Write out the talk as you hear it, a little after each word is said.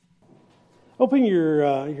Open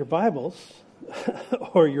your Bibles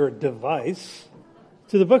or your device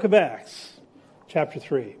to the book of Acts, chapter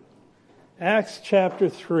 3. Acts chapter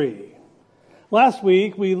 3. Last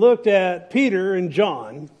week we looked at Peter and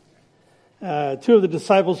John, two of the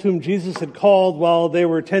disciples whom Jesus had called while they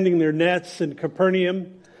were tending their nets in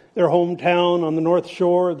Capernaum, their hometown on the north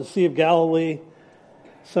shore of the Sea of Galilee,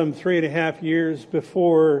 some 3.5 years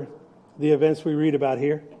before the events we read about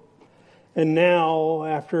here. And now,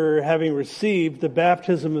 after having received the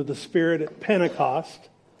baptism of the Spirit at Pentecost,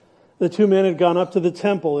 the two men had gone up to the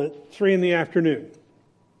temple at 3 p.m. It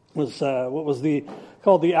was what was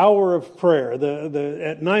called the hour of prayer,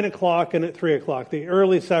 at 9 o'clock and at 3 o'clock, the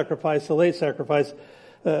early sacrifice, the late sacrifice,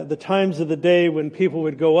 the times of the day when people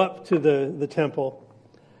would go up to the temple.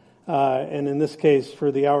 And in this case,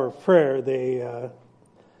 for the hour of prayer, they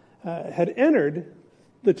had entered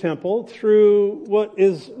the temple through what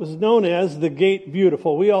was known as the Gate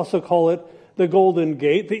Beautiful. We also call it the Golden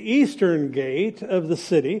Gate, the eastern gate of the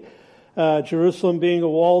city, Jerusalem being a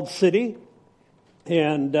walled city,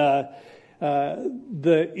 and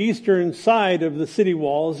the eastern side of the city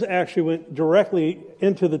walls actually went directly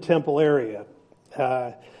into the temple area.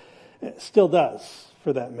 It still does,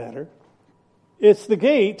 for that matter. It's the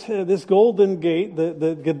gate, this Golden Gate,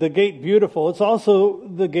 the Gate Beautiful. It's also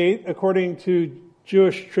the gate, according to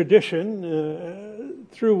Jewish tradition,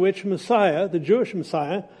 through which Messiah, the Jewish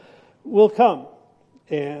Messiah, will come.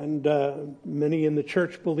 And many in the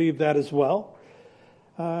church believe that as well.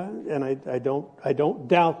 And I don't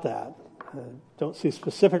doubt that. Don't see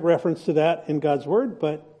specific reference to that in God's Word,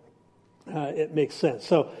 but it makes sense.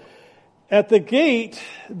 So at the gate,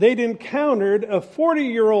 they'd encountered a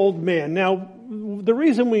 40-year-old man. Now, the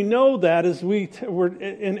reason we know that is we're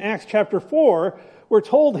in Acts chapter 4, we're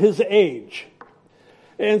told his age.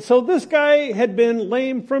 And so this guy had been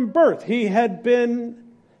lame from birth. He had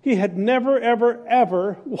never,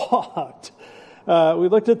 ever walked. We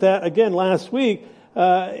looked at that again last week.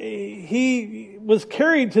 He was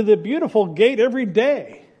carried to the beautiful gate every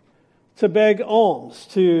day to beg alms.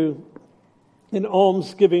 In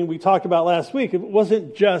almsgiving we talked about last week, it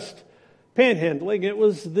wasn't just panhandling. It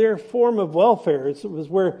was their form of welfare. It was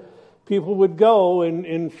where people would go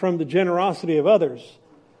and from the generosity of others,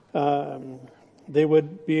 they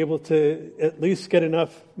would be able to at least get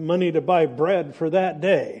enough money to buy bread for that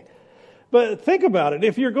day. But think about it.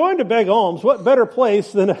 If you're going to beg alms, what better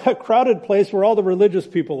place than a crowded place where all the religious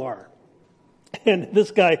people are? And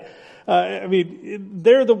this guy,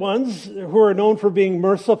 they're the ones who are known for being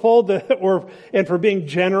merciful and for being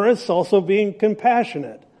generous, also being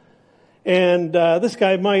compassionate. And this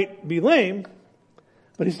guy might be lame,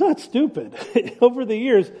 but he's not stupid. Over the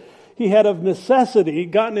years, he had of necessity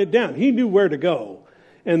gotten it down. He knew where to go.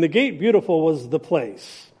 And the Gate Beautiful was the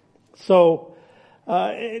place. So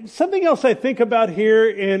something else I think about here,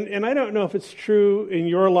 and I don't know if it's true in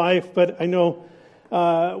your life, but I know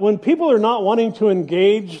when people are not wanting to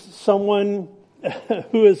engage someone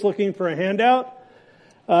who is looking for a handout,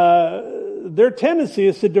 their tendency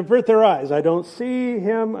is to divert their eyes. I don't see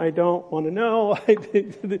him. I don't want to know.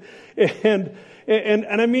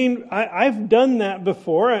 And I mean, I've done that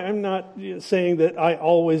before. I'm not saying that I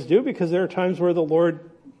always do, because there are times where the Lord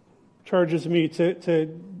charges me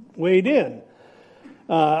to wade in.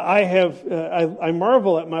 I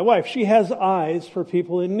marvel at my wife. She has eyes for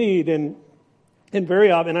people in need, and very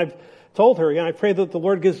often I've told her, I pray that the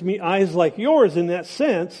Lord gives me eyes like yours in that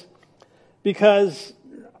sense, because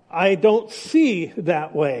I don't see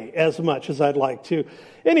that way as much as I'd like to.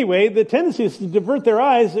 Anyway, the tendency is to divert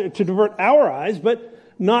our eyes, but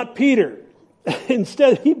not Peter.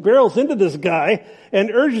 Instead, he barrels into this guy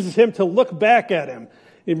and urges him to look back at him.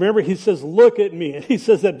 You remember, he says, "Look at me." And he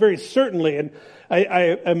says that very certainly, and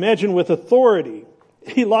I imagine with authority.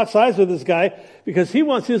 He locks eyes with this guy because he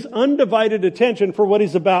wants his undivided attention for what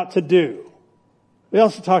he's about to do. We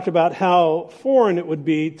also talked about how foreign it would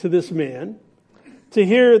be to this man to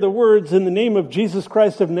hear the words, "In the name of Jesus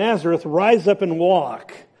Christ of Nazareth, rise up and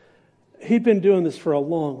walk." He'd been doing this for a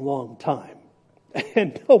long, long time.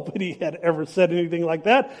 And nobody had ever said anything like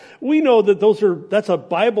that. We know that that's a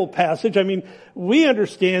Bible passage. I mean, we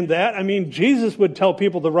understand that. I mean, Jesus would tell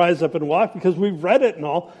people to rise up and walk because we've read it and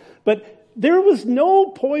all. But there was no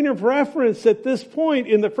point of reference at this point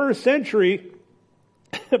in the first century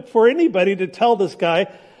for anybody to tell this guy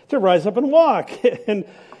to rise up and walk. And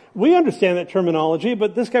we understand that terminology,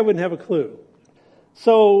 but this guy wouldn't have a clue.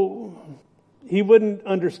 So he wouldn't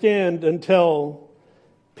understand until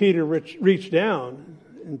Peter reached down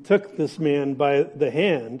and took this man by the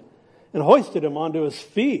hand and hoisted him onto his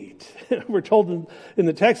feet. We're told in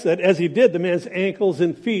the text that as he did, the man's ankles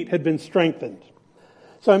and feet had been strengthened.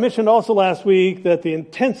 So I mentioned also last week that the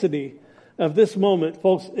intensity of this moment,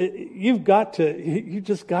 folks, you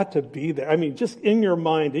just got to be there. I mean, just in your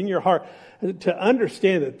mind, in your heart, to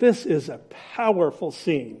understand that this is a powerful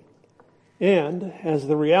scene. And as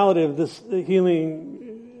the reality of this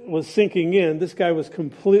healing was sinking in, this guy was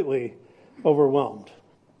completely overwhelmed.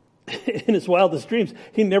 In his wildest dreams,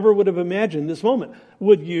 he never would have imagined this moment.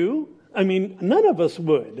 Would you? I mean, none of us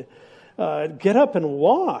would. Get up and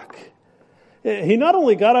walk. He not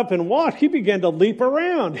only got up and walked, he began to leap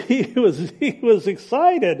around. He was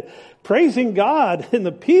excited, praising God, and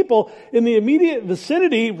the people in the immediate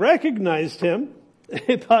vicinity recognized him.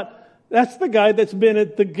 They thought, that's the guy that's been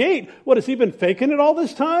at the gate. What, has he been faking it all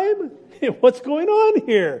this time? What's going on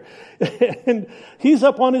here? And he's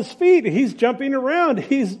up on his feet. He's jumping around.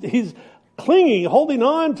 He's clinging, holding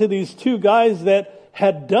on to these two guys that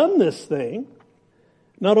had done this thing.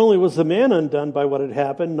 Not only was the man undone by what had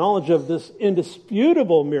happened, knowledge of this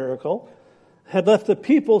indisputable miracle had left the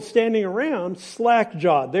people standing around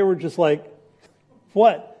slack-jawed. They were just like,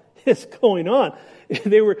 what is going on?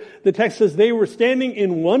 The text says they were standing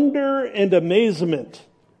in wonder and amazement,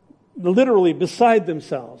 literally beside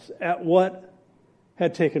themselves at what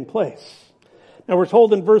had taken place. Now we're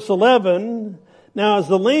told in verse 11, now as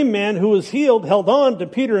the lame man who was healed held on to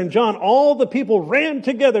Peter and John, all the people ran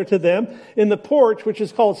together to them in the porch, which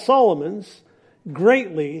is called Solomon's,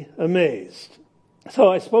 greatly amazed.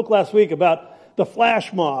 So I spoke last week about the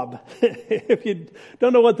flash mob. If you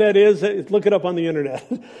don't know what that is, look it up on the internet.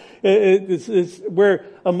 It's where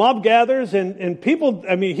a mob gathers and people,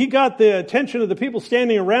 I mean, he got the attention of the people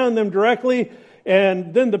standing around them directly,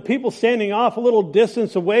 and then the people standing off a little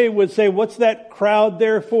distance away would say, what's that crowd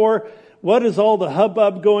there for? What is all the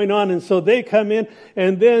hubbub going on? And so they come in,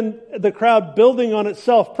 and then the crowd building on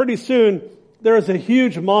itself. Pretty soon, there is a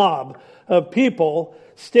huge mob of people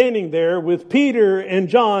standing there with Peter and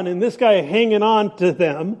John and this guy hanging on to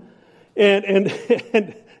them. And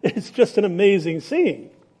it's just an amazing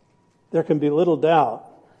scene. There can be little doubt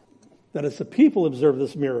that as the people observe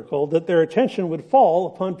this miracle, that their attention would fall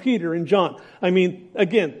upon Peter and John. I mean,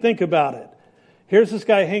 again, think about it. Here's this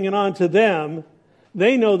guy hanging on to them.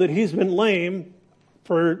 They know that he's been lame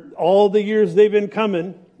for all the years they've been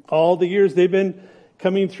coming, all the years they've been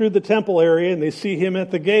coming through the temple area, and they see him at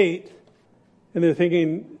the gate, and they're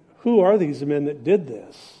thinking, who are these men that did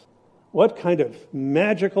this? What kind of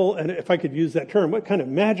magical, and if I could use that term, what kind of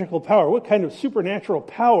magical power, what kind of supernatural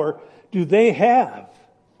power do they have?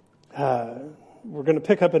 We're going to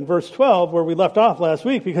pick up in verse 12 where we left off last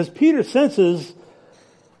week, because Peter senses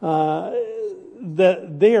that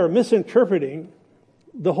they are misinterpreting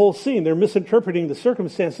the whole scene. They're misinterpreting the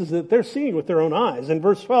circumstances that they're seeing with their own eyes. And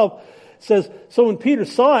verse 12 says, so when Peter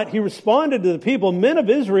saw it, he responded to the people, men of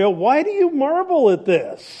Israel, why do you marvel at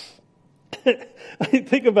this? I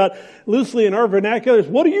think about loosely in our vernaculars,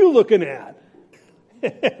 what are you looking at?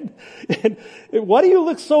 and why do you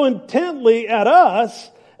look so intently at us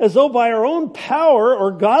as though by our own power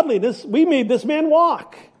or godliness we made this man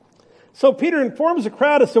walk? So Peter informs the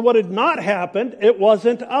crowd as to what had not happened. It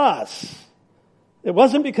wasn't us. It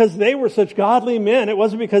wasn't because they were such godly men. It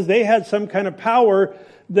wasn't because they had some kind of power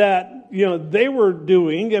that, they were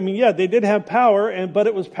doing. I mean, yeah, they did have power, but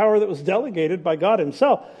it was power that was delegated by God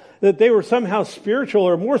himself, that they were somehow spiritual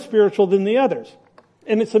or more spiritual than the others.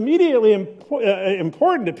 And it's immediately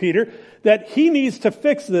important to Peter that he needs to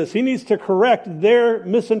fix this. He needs to correct their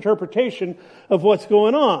misinterpretation of what's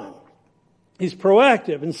going on. He's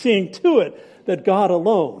proactive in seeing to it that God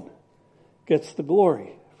alone gets the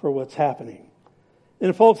glory for what's happening.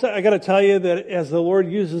 And folks, I got to tell you that as the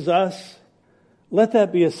Lord uses us, let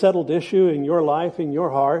that be a settled issue in your life, in your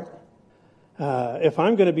heart. If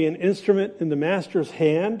I'm going to be an instrument in the Master's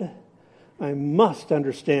hand, I must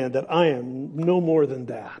understand that I am no more than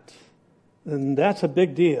that. And that's a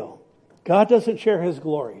big deal. God doesn't share his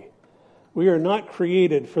glory. We are not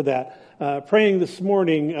created for that. Praying this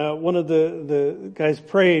morning, one of the guys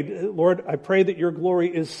prayed, Lord, I pray that your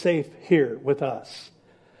glory is safe here with us.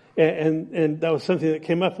 And that was something that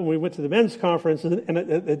came up when we went to the men's conference, and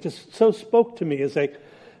it just so spoke to me as like,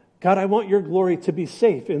 God, I want your glory to be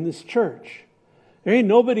safe in this church. There ain't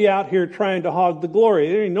nobody out here trying to hog the glory.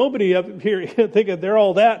 There ain't nobody up here thinking they're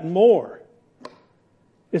all that and more.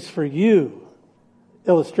 It's for you.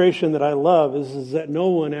 Illustration that I love is that no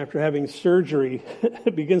one, after having surgery,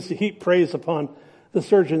 begins to heap praise upon the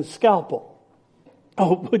surgeon's scalpel.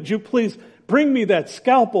 Oh, would you please bring me that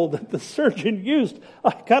scalpel that the surgeon used?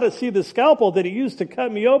 I got to see the scalpel that he used to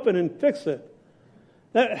cut me open and fix it.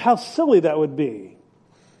 How silly that would be.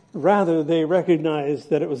 Rather, they recognized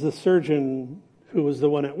that it was the surgeon who was the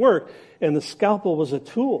one at work, and the scalpel was a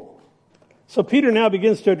tool. So Peter now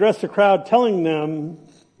begins to address the crowd, telling them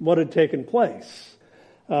what had taken place.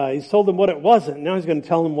 He's told them what it wasn't. Now he's going to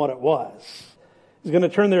tell them what it was. He's going to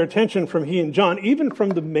turn their attention from he and John, even from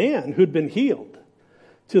the man who'd been healed,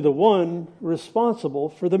 to the one responsible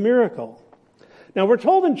for the miracle. Now we're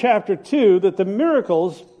told in chapter 2 that the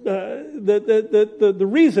miracles, the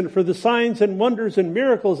reason for the signs and wonders and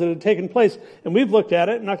miracles that had taken place, and we've looked at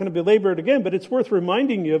it, I'm not going to belabor it again, but it's worth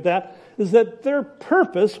reminding you of that, is that their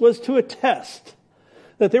purpose was to attest,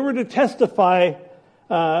 that they were to testify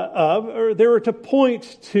or they were to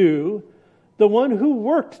point to the one who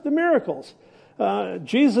worked the miracles.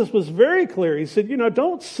 Jesus was very clear. He said,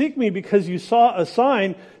 don't seek me because you saw a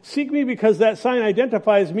sign. Seek me because that sign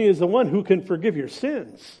identifies me as the one who can forgive your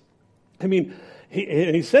sins. I mean,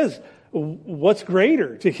 he says, what's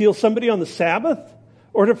greater, to heal somebody on the Sabbath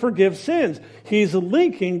or to forgive sins? He's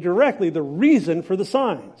linking directly the reason for the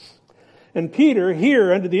signs. And Peter,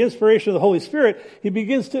 here, under the inspiration of the Holy Spirit, he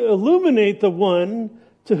begins to illuminate the one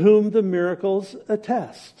to whom the miracles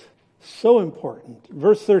attest. So important.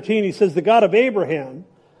 Verse 13, he says, the God of Abraham,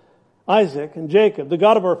 Isaac, and Jacob, the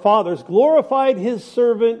God of our fathers, glorified his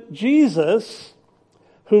servant Jesus,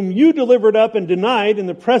 whom you delivered up and denied in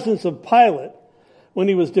the presence of Pilate when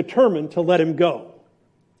he was determined to let him go.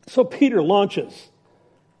 So Peter launches.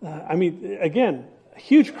 Again, a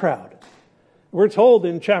huge crowd. We're told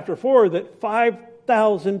in chapter 4 that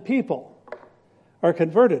 5,000 people are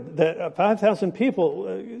converted, that 5,000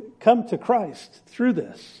 people come to Christ through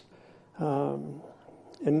this.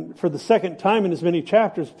 And for the second time in as many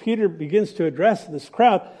chapters, Peter begins to address this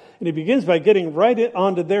crowd, and he begins by getting right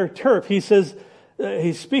onto their turf. He says,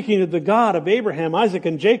 he's speaking of the God of Abraham, Isaac,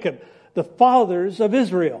 and Jacob, the fathers of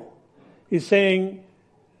Israel. He's saying,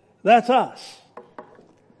 that's us.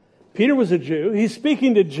 Peter was a Jew. He's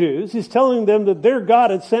speaking to Jews. He's telling them that their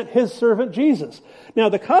God had sent his servant Jesus. Now,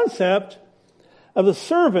 the concept of the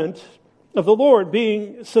servant of the Lord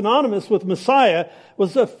being synonymous with Messiah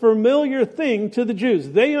was a familiar thing to the Jews.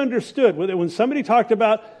 They understood when somebody talked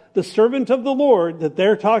about the servant of the Lord that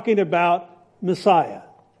they're talking about Messiah.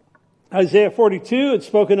 Isaiah 42 had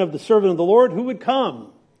spoken of the servant of the Lord who would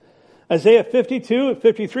come. Isaiah 52 and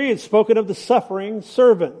 53 had spoken of the suffering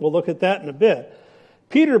servant. We'll look at that in a bit.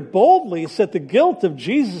 Peter boldly set the guilt of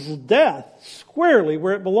Jesus' death squarely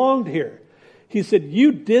where it belonged here. He said,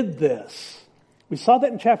 you did this. We saw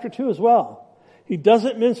that in chapter 2 as well. He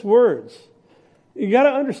doesn't mince words. You got to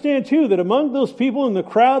understand too that among those people in the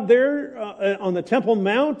crowd there on the Temple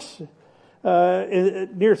Mount,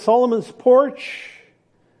 near Solomon's porch,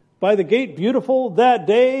 by the gate beautiful that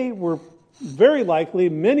day, were very likely,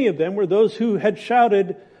 many of them were those who had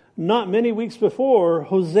shouted not many weeks before,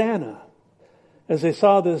 Hosanna, as they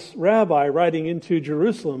saw this rabbi riding into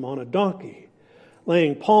Jerusalem on a donkey,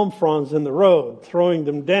 laying palm fronds in the road, throwing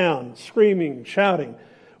them down, screaming, shouting,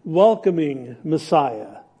 welcoming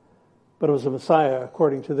Messiah. But it was a Messiah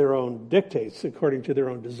according to their own dictates, according to their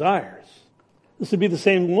own desires. This would be the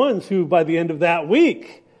same ones who, by the end of that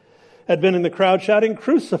week, had been in the crowd shouting,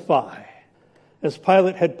 crucify, as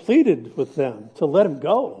Pilate had pleaded with them to let him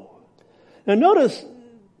go. Now notice,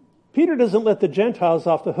 Peter doesn't let the Gentiles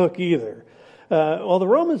off the hook either. While the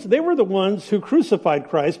Romans, they were the ones who crucified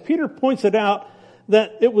Christ, Peter points it out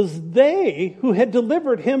that it was they who had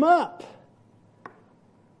delivered him up.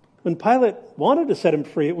 When Pilate wanted to set him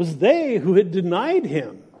free, it was they who had denied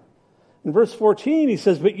him. In verse 14, he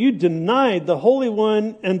says, but you denied the Holy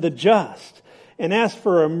One and the just, and asked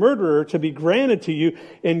for a murderer to be granted to you,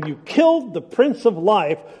 and you killed the Prince of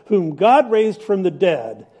Life, whom God raised from the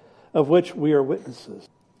dead, of which we are witnesses.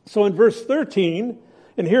 So in verse 13,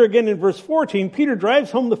 and here again in verse 14, Peter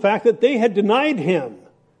drives home the fact that they had denied him.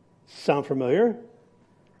 Sound familiar?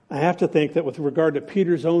 I have to think that with regard to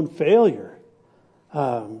Peter's own failure,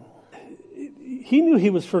 he knew he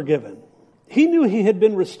was forgiven. He knew he had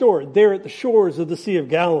been restored there at the shores of the Sea of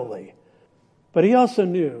Galilee. But he also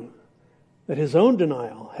knew that his own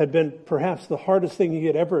denial had been perhaps the hardest thing he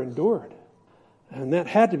had ever endured. And that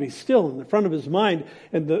had to be still in the front of his mind.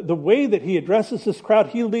 And the way that he addresses this crowd,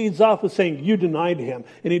 he leads off with saying, you denied him.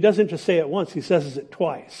 And he doesn't just say it once, he says it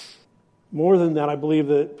twice. More than that, I believe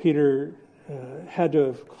that Peter had to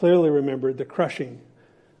have clearly remembered the crushing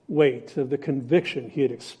weight of the conviction he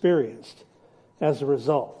had experienced as a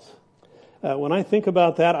result. When I think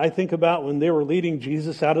about that, I think about when they were leading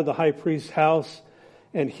Jesus out of the high priest's house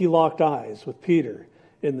and he locked eyes with Peter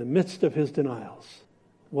in the midst of his denials.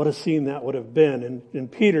 What a scene that would have been.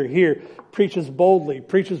 And Peter here preaches boldly,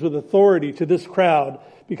 preaches with authority to this crowd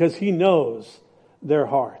because he knows their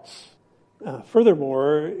hearts.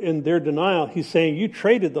 Furthermore, in their denial, he's saying, you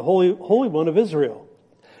traded the Holy One of Israel.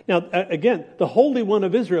 Now, again, the Holy One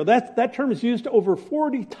of Israel, that term is used over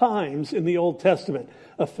 40 times in the Old Testament,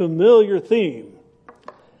 a familiar theme.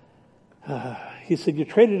 He said, you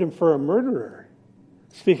traded him for a murderer,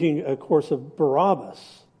 speaking, of course, of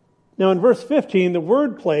Barabbas. Now, in verse 15, the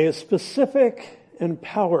wordplay is specific and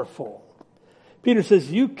powerful. Peter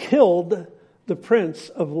says, you killed the Prince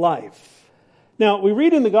of Life. Now, we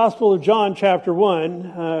read in the Gospel of John, chapter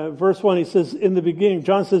 1, verse 1, he says, in the beginning,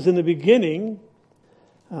 John says, in the beginning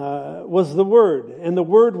was the Word, and the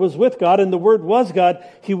Word was with God, and the Word was God.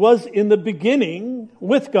 He was in the beginning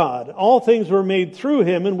with God. All things were made through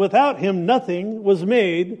him, and without him nothing was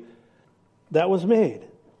made that was made.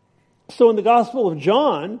 So in the Gospel of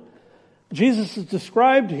John, Jesus is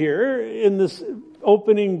described here in this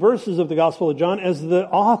opening verses of the Gospel of John as the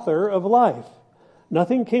author of life.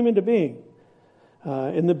 Nothing came into being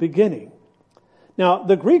in the beginning. Now,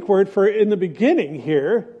 the Greek word for in the beginning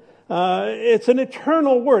here, it's an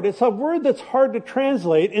eternal word. It's a word that's hard to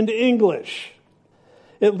translate into English.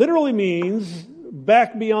 It literally means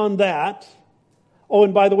back beyond that. Oh,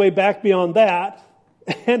 and by the way, back beyond that,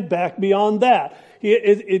 and back beyond that.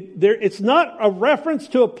 It's not a reference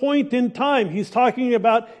to a point in time. He's talking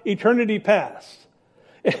about eternity past.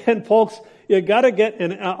 And folks, you got to get,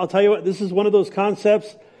 and I'll tell you what, this is one of those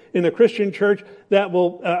concepts in the Christian church that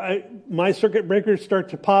will, my circuit breakers start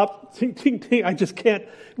to pop. Ting, ting, ting.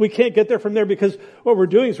 We can't get there from there, because what we're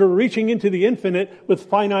doing is we're reaching into the infinite with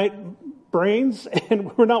finite brains,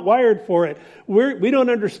 and we're not wired for it. We don't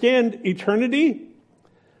understand eternity,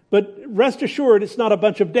 but rest assured it's not a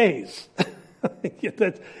bunch of days.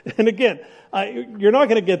 And again, you're not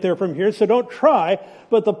going to get there from here, so don't try.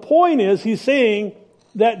 But the point is, he's saying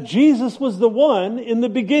that Jesus was the one in the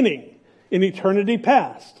beginning, in eternity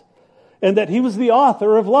past, and that he was the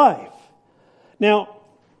author of life. Now,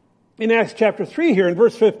 in Acts chapter 3 here, in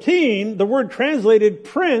verse 15, the word translated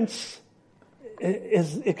prince,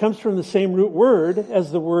 it comes from the same root word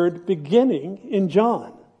as the word beginning in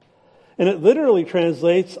John. And it literally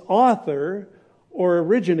translates author or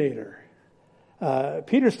originator.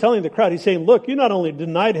 Peter's telling the crowd, he's saying, look, you not only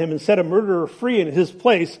denied him and set a murderer free in his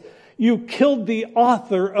place, you killed the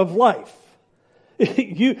author of life.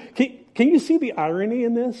 Can you see the irony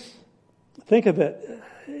in this? Think of it.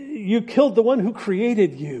 You killed the one who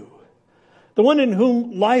created you, the one in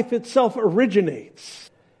whom life itself originates.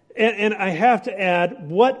 And I have to add,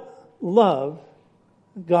 what love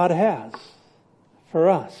God has for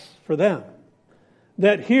us, for them.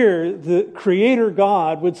 That here, the Creator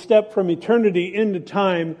God would step from eternity into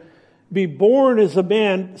time, be born as a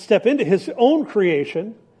man, step into his own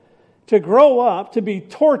creation, to grow up, to be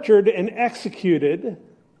tortured and executed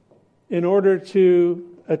in order to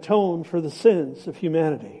atone for the sins of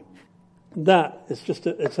humanity. That is just,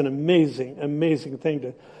 it's an amazing, amazing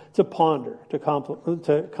thing to ponder,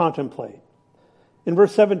 to contemplate. In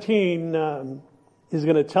verse 17, he's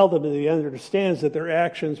going to tell them that he understands that their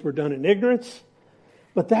actions were done in ignorance,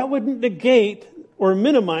 but that wouldn't negate or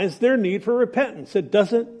minimize their need for repentance.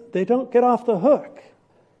 They don't get off the hook.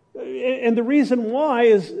 And the reason why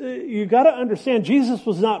is you got to understand Jesus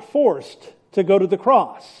was not forced to go to the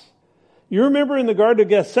cross. You remember in the Garden of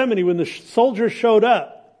Gethsemane when the soldiers showed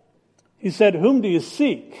up, he said, "Whom do you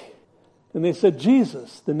seek?" And they said,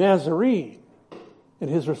 "Jesus, the Nazarene." And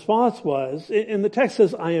his response was, and the text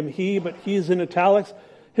says, "I am he," but he's in italics.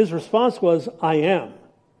 His response was, "I am."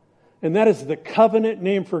 And that is the covenant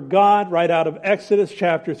name for God right out of Exodus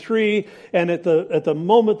chapter 3. And at the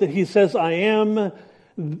moment that he says, "I am,"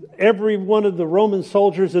 every one of the Roman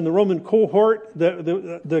soldiers in the Roman cohort,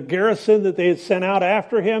 the garrison that they had sent out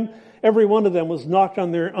after him, every one of them was knocked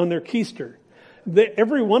on their keister.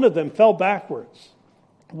 Every one of them fell backwards.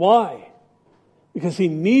 Why? Because he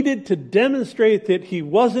needed to demonstrate that he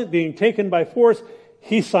wasn't being taken by force.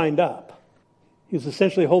 He signed up. He was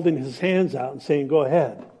essentially holding his hands out and saying, "Go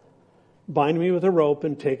ahead. Bind me with a rope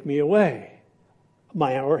and take me away.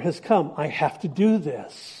 My hour has come. I have to do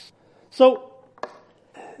this." So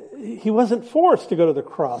he wasn't forced to go to the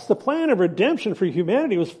cross. The plan of redemption for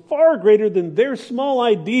humanity was far greater than their small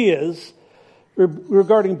ideas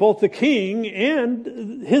regarding both the king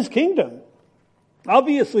and his kingdom.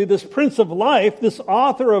 Obviously, this Prince of Life, this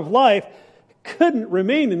author of life, couldn't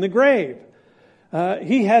remain in the grave.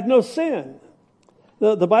 He had no sin.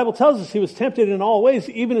 The Bible tells us he was tempted in all ways,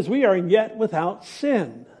 even as we are, and yet without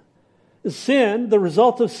sin. Sin, the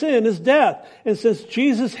result of sin, is death. And since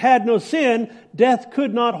Jesus had no sin, death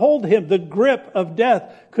could not hold him. The grip of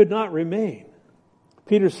death could not remain.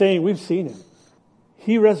 Peter's saying, we've seen him.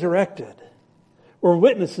 He resurrected. We're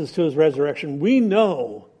witnesses to his resurrection. We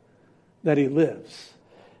know that he lives.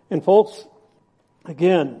 And folks,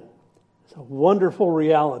 again, It's a wonderful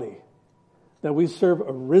reality that we serve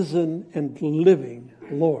a risen and living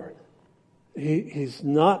Lord. He's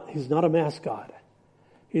not a mascot.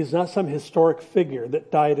 He's not some historic figure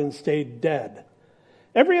that died and stayed dead.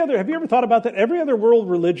 Have you ever thought about that? Every other world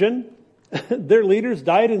religion, their leaders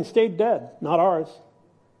died and stayed dead. Not ours.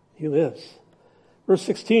 He lives. Verse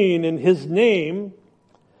 16, and his name,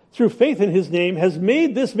 through faith in his name, has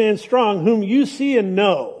made this man strong, whom you see and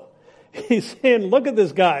know. He's saying, look at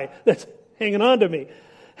this guy that's hanging on to me.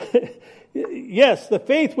 Yes, the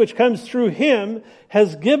faith which comes through him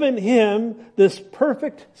has given him this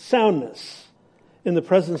perfect soundness in the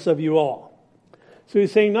presence of you all. So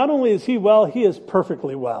he's saying not only is he well, he is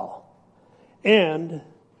perfectly well. And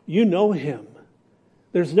you know him.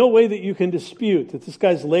 There's no way that you can dispute that this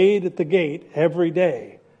guy's laid at the gate every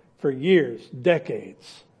day for years,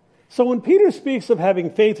 decades. So when Peter speaks of having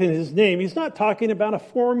faith in his name, he's not talking about a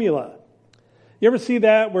formula. You ever see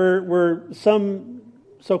that where some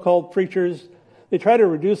so-called preachers, they try to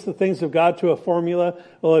reduce the things of God to a formula?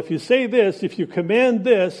 Well, if you say this, if you command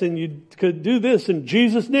this, and you could do this in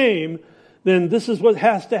Jesus' name, then this is what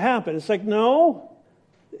has to happen. It's like, no.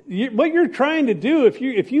 What you're trying to do, if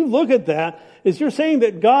you look at that, is you're saying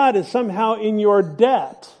that God is somehow in your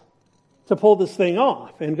debt to pull this thing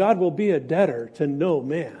off. And God will be a debtor to no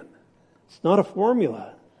man. It's not a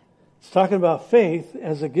formula. It's talking about faith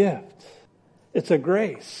as a gift. It's a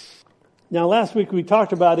grace. Now, last week we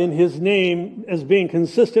talked about in his name as being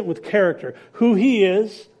consistent with character. Who he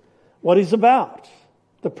is, what he's about,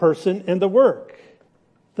 the person and the work,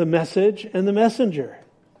 the message and the messenger.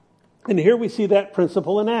 And here we see that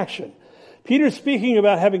principle in action. Peter's speaking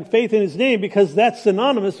about having faith in his name because that's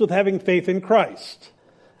synonymous with having faith in Christ.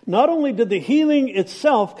 Not only did the healing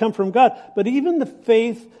itself come from God, but even the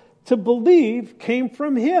faith to believe came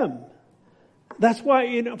from him. That's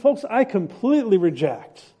why, folks, I completely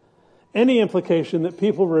reject any implication that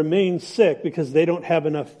people remain sick because they don't have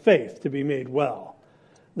enough faith to be made well.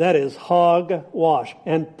 That is hogwash.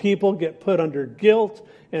 And people get put under guilt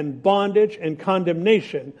and bondage and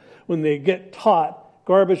condemnation when they get taught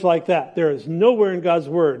garbage like that. There is nowhere in God's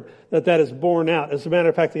Word that is borne out. As a matter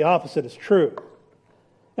of fact, the opposite is true.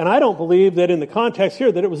 And I don't believe that in the context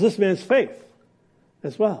here that it was this man's faith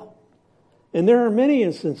as well. And there are many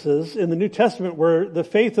instances in the New Testament where the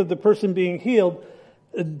faith of the person being healed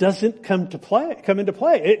doesn't come into play.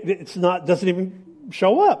 Doesn't even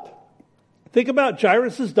show up. Think about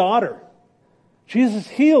Jairus' daughter. Jesus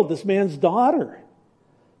healed this man's daughter.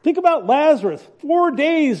 Think about Lazarus, 4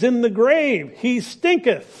 days in the grave. He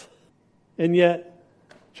stinketh. And yet,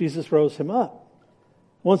 Jesus rose him up.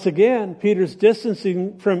 Once again, Peter's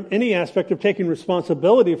distancing from any aspect of taking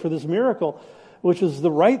responsibility for this miracle, which is the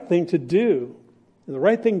right thing to do, and the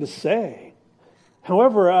right thing to say.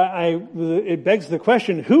 However, it begs the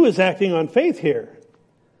question, who is acting on faith here?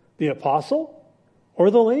 The apostle or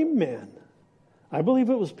the lame man? I believe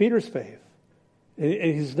it was Peter's faith. And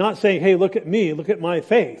he's not saying, hey, look at me, look at my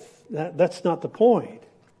faith. That's not the point.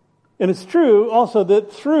 And it's true also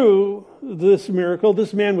that through this miracle,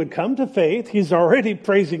 this man would come to faith. He's already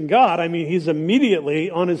praising God. I mean, he's immediately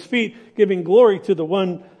on his feet giving glory to the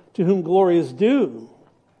one to whom glory is due.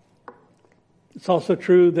 It's also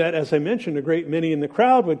true that, as I mentioned, a great many in the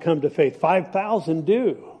crowd would come to faith. 5,000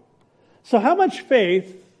 do. So how much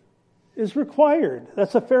faith is required?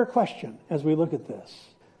 That's a fair question as we look at this.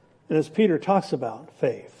 And as Peter talks about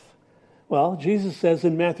faith. Well, Jesus says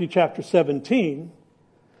in Matthew chapter 17,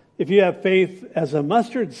 if you have faith as a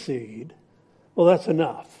mustard seed, well, that's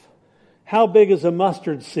enough. How big is a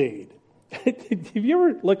mustard seed? Have you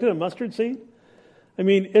ever looked at a mustard seed? I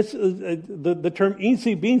mean, it's the term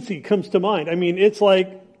eensy beensy comes to mind. I mean, it's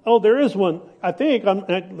like, oh, there is one. I think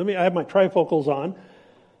I have my trifocals on.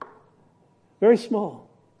 Very small.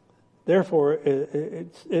 Therefore,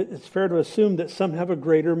 it's fair to assume that some have a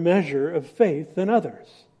greater measure of faith than others.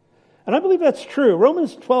 And I believe that's true.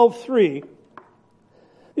 Romans 12:3,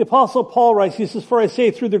 the Apostle Paul writes, he says, for I say,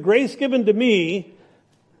 through the grace given to me,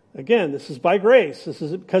 again, this is by grace. This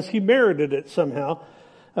is because he merited it somehow.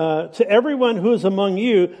 To everyone who is among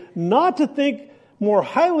you, not to think more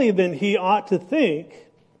highly than he ought to think,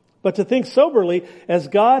 but to think soberly, as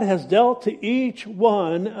God has dealt to each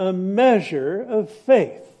one a measure of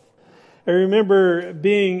faith. I remember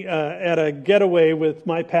being at a getaway with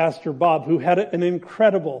my pastor, Bob, who had an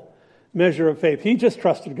incredible measure of faith. He just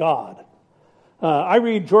trusted God. I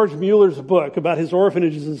read George Mueller's book about his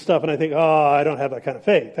orphanages and stuff, and I think, I don't have that kind of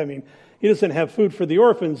faith. I mean, he doesn't have food for the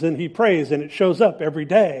orphans, and he prays, and it shows up every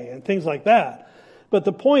day, and things like that. But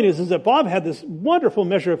the point is that Bob had this wonderful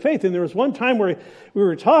measure of faith, and there was one time where we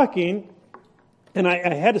were talking, and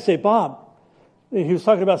I had to say, Bob, He was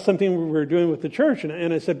talking about something we were doing with the church,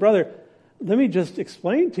 and I said, brother, let me just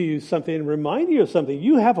explain to you something and remind you of something.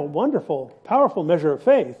 You have a wonderful, powerful measure of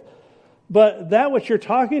faith, but that what you're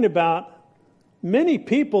talking about, many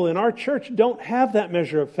people in our church don't have that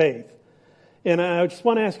measure of faith. And I just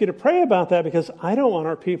want to ask you to pray about that, because I don't want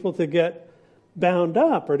our people to get bound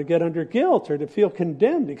up or to get under guilt or to feel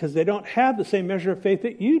condemned because they don't have the same measure of faith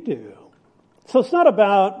that you do. So it's not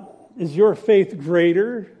about, is your faith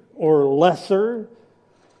greater or lesser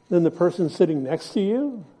than the person sitting next to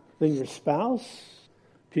you, than your spouse,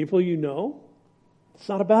 people you know. It's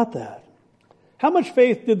not about that. How much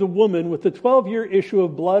faith did the woman with the 12-year issue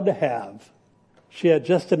of blood have? She had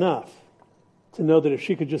just enough to know that if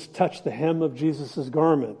she could just touch the hem of Jesus'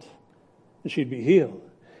 garment, that she'd be healed.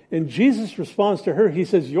 And Jesus responds to her, he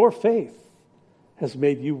says, your faith has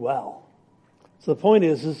made you well. So the point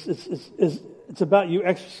is it's about you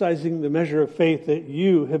exercising the measure of faith that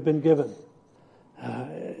you have been given.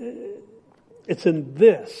 It's in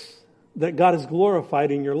this that God is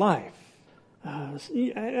glorified in your life. I'm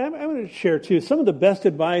going to share too, some of the best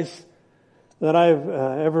advice that I've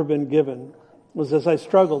ever been given was as I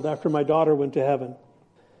struggled after my daughter went to heaven.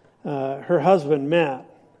 Her husband, Matt,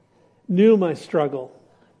 knew my struggle.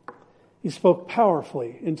 He spoke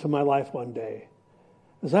powerfully into my life one day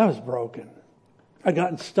as I was broken. I'd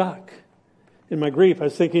gotten stuck in my grief. I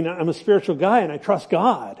was thinking, I'm a spiritual guy and I trust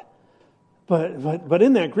God. But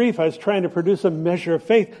in that grief, I was trying to produce a measure of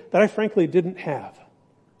faith that I frankly didn't have.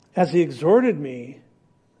 As he exhorted me,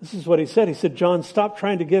 this is what he said. He said, John, stop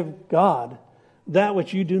trying to give God that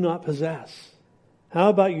which you do not possess. How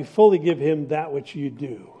about you fully give him that which you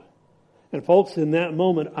do? And folks, in that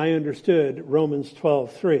moment, I understood Romans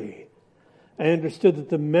 12:3. I understood that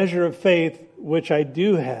the measure of faith which I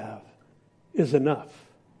do have is enough.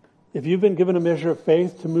 If you've been given a measure of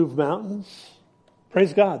faith to move mountains,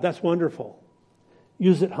 praise God, that's wonderful.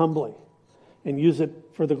 Use it humbly and use it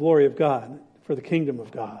for the glory of God, for the kingdom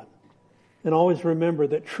of God. And always remember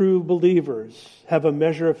that true believers have a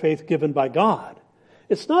measure of faith given by God.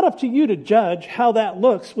 It's not up to you to judge how that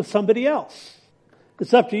looks with somebody else.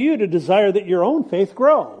 It's up to you to desire that your own faith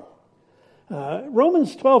grow.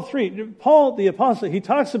 Romans 12:3, Paul the apostle,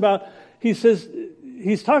 he says,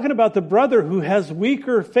 he's talking about the brother who has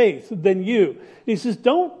weaker faith than you. He says,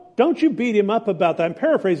 don't you beat him up about that. I'm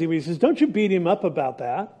paraphrasing, but he says, don't you beat him up about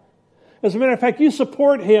that. As a matter of fact, you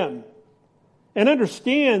support him and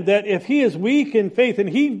understand that if he is weak in faith and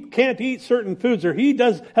he can't eat certain foods or he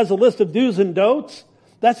has a list of do's and don'ts,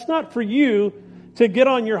 that's not for you to get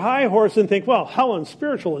on your high horse and think, well, how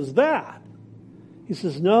unspiritual is that? He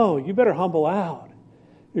says, no, you better humble out.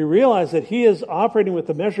 You realize that he is operating with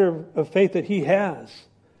the measure of faith that he has.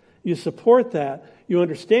 You support that, you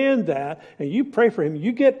understand that, and you pray for him.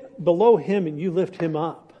 You get below him and you lift him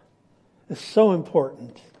up. It's so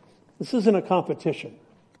important. This isn't a competition.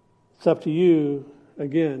 It's up to you,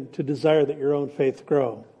 again, to desire that your own faith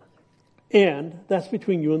grow. And that's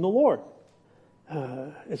between you and the Lord.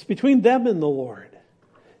 It's between them and the Lord.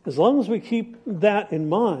 As long as we keep that in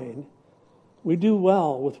mind, we do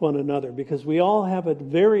well with one another because we all have a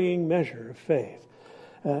varying measure of faith.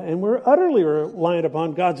 And we're utterly reliant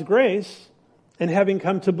upon God's grace, and having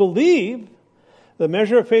come to believe, the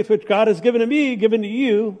measure of faith which God has given to me, given to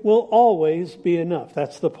you, will always be enough.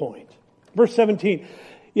 That's the point. Verse 17,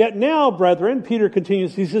 yet now, brethren, Peter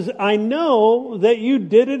continues, he says, I know that you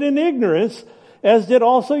did it in ignorance, as did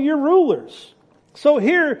also your rulers. So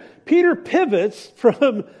here, Peter pivots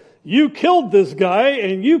from you killed this guy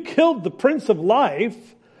and you killed the Prince of Life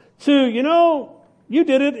to, you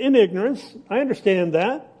did it in ignorance. I understand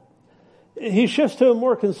that. He shifts to a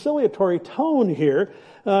more conciliatory tone here.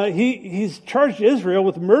 He's charged Israel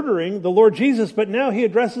with murdering the Lord Jesus, but now he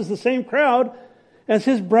addresses the same crowd as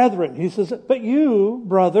his brethren. He says, but you,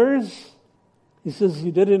 brothers, he says,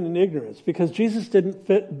 you did it in ignorance because Jesus didn't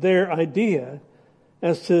fit their idea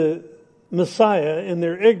as to Messiah in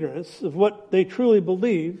their ignorance of what they truly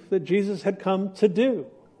believed that Jesus had come to do.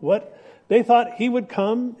 What they thought he would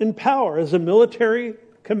come in power as a military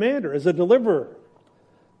commander, as a deliverer.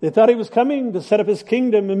 They thought he was coming to set up his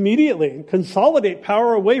kingdom immediately and consolidate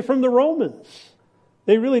power away from the Romans.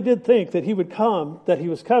 They really did think that he was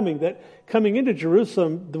coming, that coming into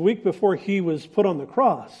Jerusalem the week before he was put on the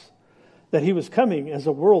cross, that he was coming as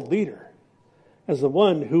a world leader, as the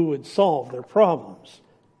one who would solve their problems.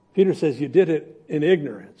 Peter says you did it in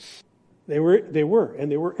ignorance. They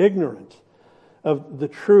were ignorant of the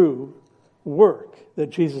true work that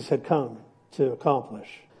Jesus had come to accomplish.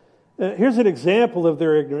 Here's an example of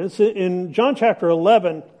their ignorance. In John chapter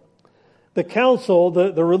 11, the council,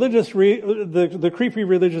 the creepy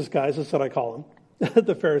religious guys, that's what I call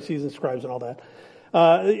the Pharisees and scribes and all that.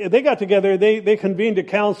 They got together, they convened a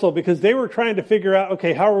council because they were trying to figure out,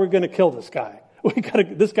 okay, how are we going to kill this guy?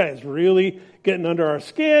 This guy is really getting under our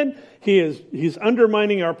skin. He's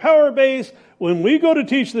undermining our power base. When we go to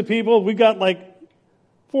teach the people, we got like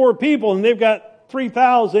 4 people and they've got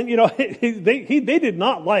 3,000. They did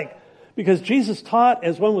not like, because Jesus taught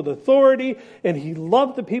as one with authority and he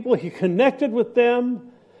loved the people. He connected with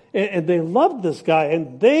them and they loved this guy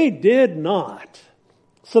and they did not.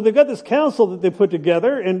 So they've got this council that they put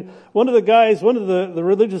together, and one of the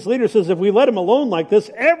religious leaders says, if we let him alone like this,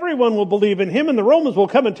 everyone will believe in him and the Romans will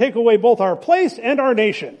come and take away both our place and our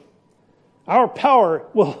nation. Our power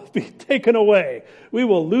will be taken away. We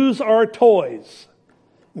will lose our toys.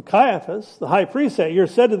 And Caiaphas, the high priest that year,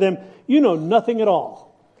 said to them, you know nothing at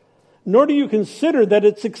all, nor do you consider that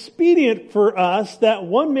it's expedient for us that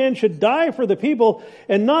one man should die for the people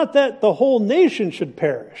and not that the whole nation should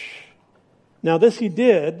perish. Now this he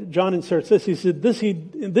did, John inserts this, he said, this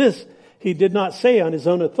he did not say on his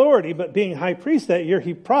own authority, but being high priest that year,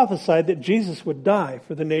 he prophesied that Jesus would die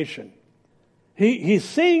for the nation. He's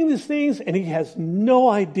saying these things and he has no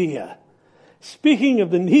idea. Speaking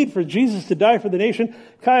of the need for Jesus to die for the nation,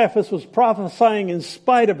 Caiaphas was prophesying in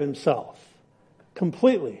spite of himself,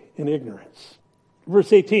 completely in ignorance.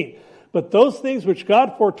 Verse 18, but those things which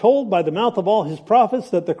God foretold by the mouth of all his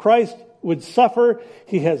prophets that the Christ would suffer,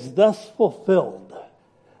 he has thus fulfilled.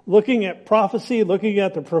 Looking at prophecy, looking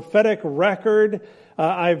at the prophetic record,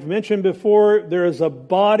 I've mentioned before, there is a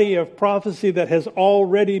body of prophecy that has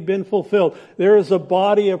already been fulfilled. There is a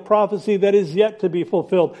body of prophecy that is yet to be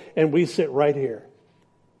fulfilled, and we sit right here.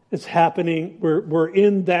 It's happening. We're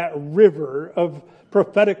in that river of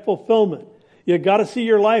prophetic fulfillment. You got to see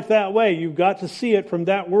your life that way. You've got to see it from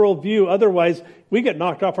that worldview. Otherwise, we get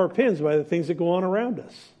knocked off our pins by the things that go on around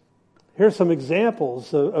us. Here's some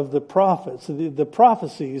examples of the prophets, the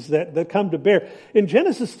prophecies that come to bear. In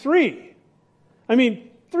Genesis 3,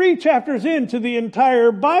 3 chapters into the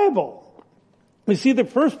entire Bible, we see the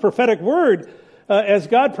first prophetic word as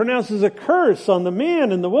God pronounces a curse on the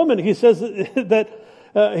man and the woman. He says that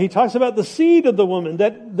he talks about the seed of the woman,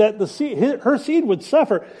 that the seed, her seed would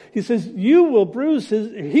suffer. He says, he will bruise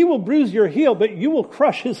your heel, but you will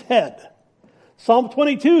crush his head. Psalm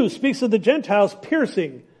 22 speaks of the Gentiles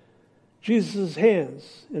piercing Jesus'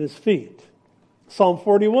 hands and his feet. Psalm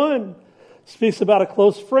 41 speaks about a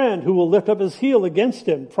close friend who will lift up his heel against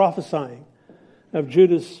him, prophesying of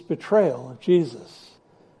Judas' betrayal of Jesus.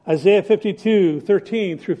 Isaiah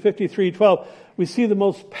 52:13 through 53:12, we see the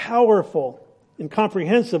most powerful and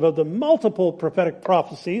comprehensive of the multiple prophetic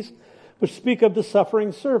prophecies which speak of the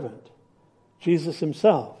suffering servant, Jesus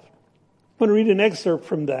himself. I'm going to read an excerpt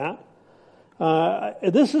from that.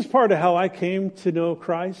 This is part of how I came to know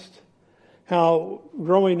Christ. How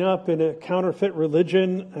growing up in a counterfeit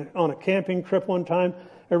religion on a camping trip one time,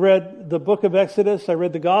 I read the book of Exodus, I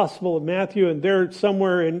read the Gospel of Matthew, and there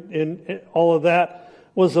somewhere in all of that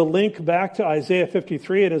was a link back to Isaiah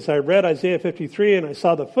 53. And as I read Isaiah 53 and I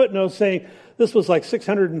saw the footnote saying this was like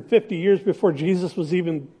 650 years before Jesus was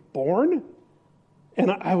even born,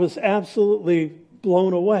 and I was absolutely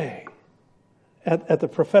blown away at the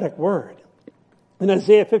prophetic word. In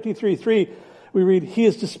Isaiah 53:3, we read, he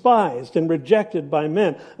is despised and rejected by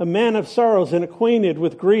men, a man of sorrows and acquainted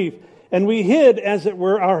with grief. And we hid, as it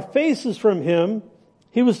were, our faces from him.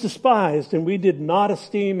 He was despised, and we did not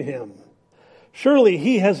esteem him. Surely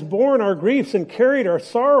he has borne our griefs and carried our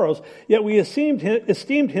sorrows, yet we esteemed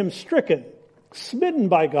him stricken, smitten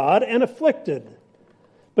by God, and afflicted.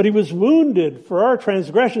 But he was wounded for our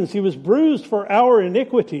transgressions. He was bruised for our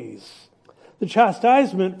iniquities. The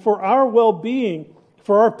chastisement for our well-being,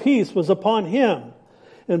 for our peace, was upon him,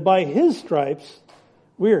 and by his stripes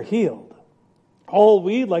we are healed. All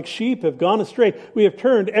we, like sheep, have gone astray. We have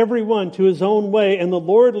turned every one to his own way, and the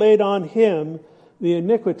Lord laid on him the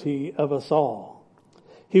iniquity of us all.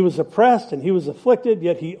 He was oppressed and he was afflicted,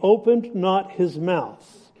 yet he opened not his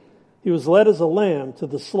mouth. He was led as a lamb to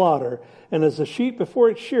the slaughter, and as a sheep before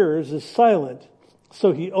its shearers is silent,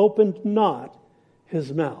 so he opened not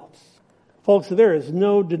his mouth. Folks, there is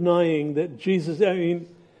no denying that Jesus,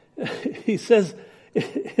 he says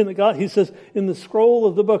in the scroll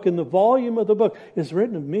of the book, in the volume of the book, is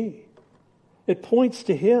written of me. It points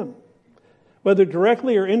to him. Whether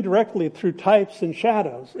directly or indirectly through types and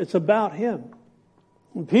shadows, it's about him.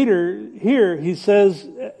 And Peter, here, he says,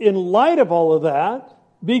 in light of all of that,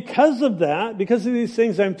 because of these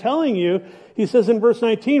things I'm telling you, he says in verse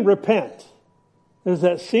 19, repent. There's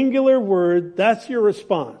that singular word, that's your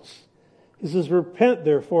response. He says, repent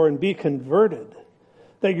therefore and be converted,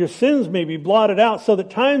 that your sins may be blotted out, so that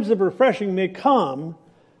times of refreshing may come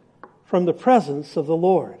from the presence of the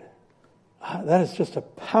Lord. That is just a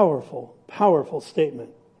powerful, powerful statement.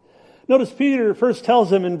 Notice Peter first tells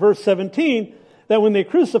them in verse 17 that when they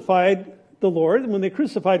crucified the Lord, when they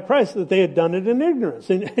crucified Christ, that they had done it in ignorance.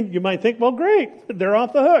 And you might think, well, great, they're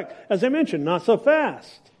off the hook. As I mentioned, not so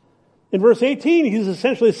fast. In verse 18, he's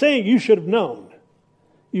essentially saying, you should have known.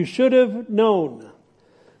 You should have known.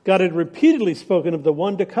 God had repeatedly spoken of the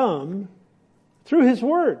one to come through His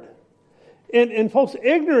Word. And folks,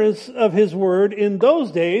 ignorance of His Word in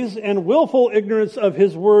those days and willful ignorance of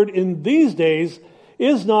His Word in these days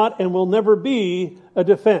is not and will never be a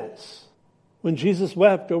defense. When Jesus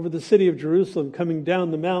wept over the city of Jerusalem coming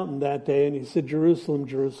down the mountain that day, and He said, Jerusalem,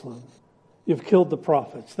 Jerusalem, you've killed the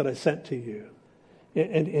prophets that I sent to you.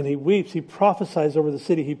 And He weeps, He prophesies over the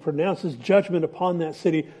city, He pronounces judgment upon that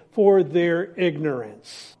city for their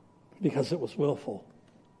ignorance, because it was willful.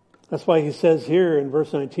 That's why He says here in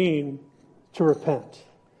verse 19, to repent.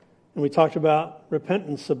 And we talked about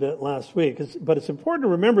repentance a bit last week. But it's important to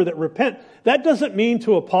remember that repent, that doesn't mean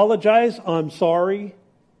to apologize, I'm sorry.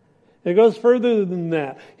 It goes further than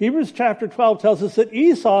that. Hebrews chapter 12 tells us that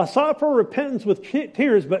Esau sought for repentance with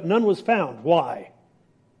tears, but none was found. Why?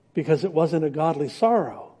 Because it wasn't a godly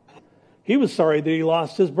sorrow. He was sorry that he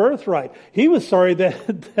lost his birthright. He was sorry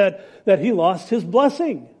that he lost his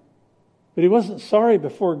blessing. But he wasn't sorry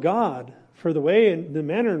before God for the way and the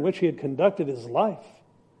manner in which he had conducted his life.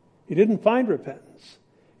 He didn't find repentance,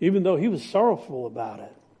 even though he was sorrowful about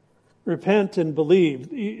it. Repent and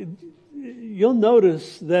believe. You'll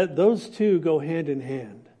notice that those two go hand in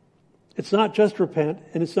hand. It's not just repent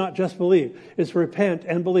and it's not just believe. It's repent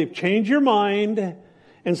and believe. Change your mind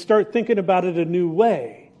and start thinking about it a new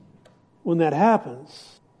way. When that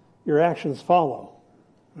happens, your actions follow.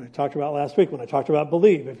 I talked about last week when I talked about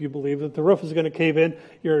believe. If you believe that the roof is going to cave in,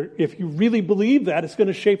 if you really believe that, it's going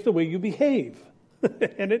to shape the way you behave.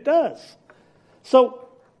 And it does. So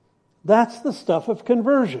that's the stuff of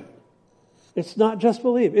conversion. It's not just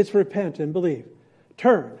believe. It's repent and believe.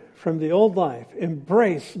 Turn from the old life.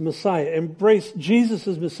 Embrace Messiah. Embrace Jesus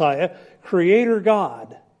as Messiah, Creator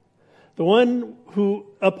God, the one who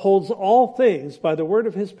upholds all things by the word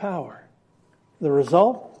of His power. The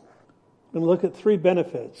result? I'm going to look at 3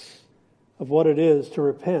 benefits of what it is to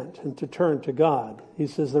repent and to turn to God. He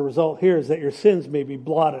says the result here is that your sins may be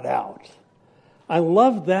blotted out. I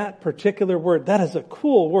love that particular word. That is a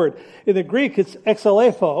cool word. In the Greek, it's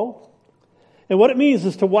exalepho. And what it means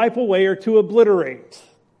is to wipe away or to obliterate.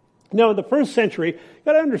 Now, in the first century, you've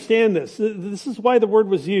got to understand this. This is why the word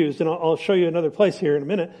was used, and I'll show you another place here in a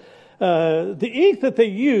minute. The ink that they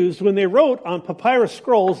used when they wrote on papyrus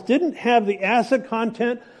scrolls didn't have the acid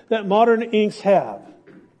content that modern inks have.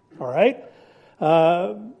 All right?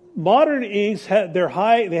 Modern inks have a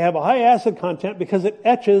high acid content because it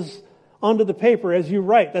etches onto the paper as you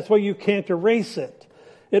write. That's why you can't erase it.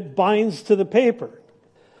 It binds to the paper.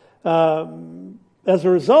 As a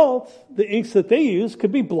result, the inks that they use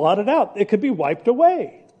could be blotted out. It could be wiped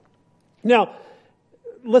away. Now,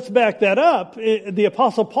 let's back that up. The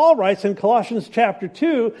Apostle Paul writes in Colossians chapter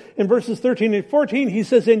 2, in verses 13 and 14, he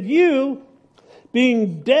says, and you,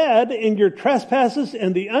 being dead in your trespasses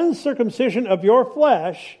and the uncircumcision of your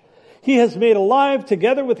flesh, He has made alive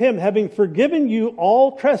together with Him, having forgiven you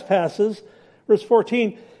all trespasses. Verse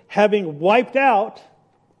 14, having wiped out,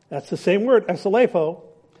 that's the same word, exalepho,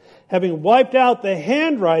 having wiped out the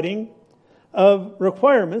handwriting of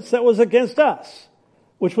requirements that was against us,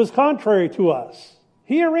 which was contrary to us.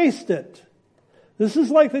 He erased it. This is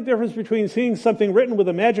like the difference between seeing something written with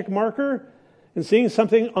a magic marker and seeing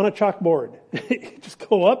something on a chalkboard. You just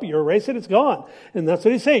go up, you erase it, it's gone. And that's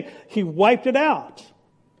what he's saying. He wiped it out.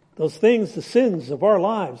 Those things, the sins of our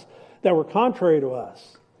lives that were contrary to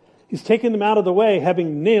us. He's taken them out of the way,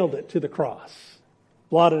 having nailed it to the cross.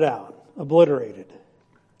 Blotted out, obliterated.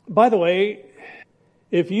 By the way,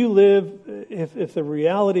 if the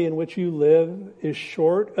reality in which you live is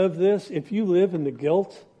short of this, if you live in the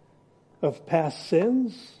guilt of past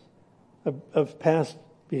sins, of past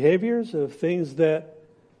behaviors, of things that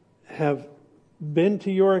have been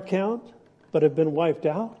to your account but have been wiped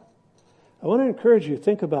out, I want to encourage you,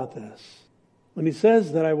 think about this. When He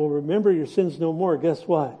says that I will remember your sins no more, guess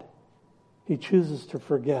what? He chooses to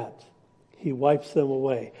forget. He wipes them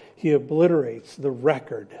away. He obliterates the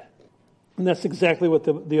record. And that's exactly what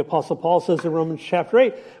the Apostle Paul says in Romans chapter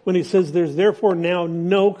 8 when he says there's therefore now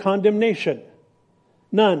no condemnation.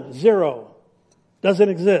 None. Zero. Doesn't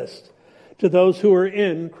exist to those who are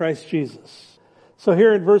in Christ Jesus. So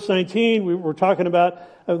here in verse 19, we were talking about,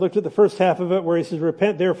 I looked at the first half of it where he says,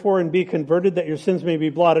 repent therefore and be converted that your sins may be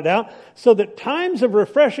blotted out, so that times of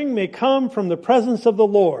refreshing may come from the presence of the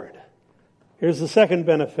Lord. Here's the second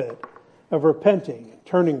benefit. of repenting,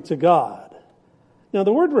 turning to God. Now,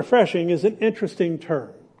 the word refreshing is an interesting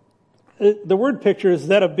term. The word picture is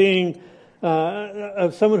that of being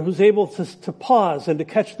of someone who's able to pause and to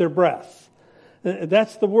catch their breath.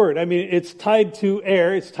 That's the word. I mean, it's tied to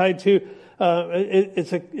air. It's tied to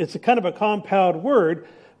it's a kind of a compound word.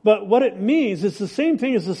 But what it means is the same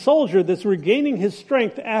thing as a soldier that's regaining his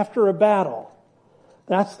strength after a battle.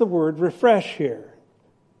 That's the word refresh here.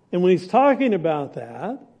 And when he's talking about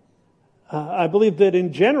that, I believe that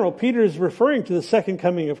in general, Peter is referring to the second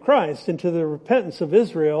coming of Christ and to the repentance of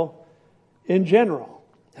Israel in general.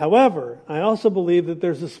 However, I also believe that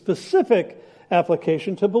there's a specific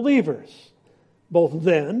application to believers, both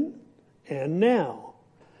then and now.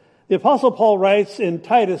 The Apostle Paul writes in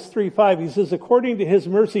Titus 3:5, he says, according to his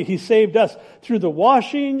mercy, he saved us through the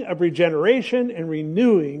washing of regeneration and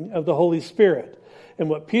renewing of the Holy Spirit. And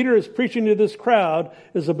what Peter is preaching to this crowd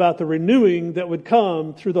is about the renewing that would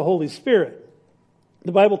come through the Holy Spirit.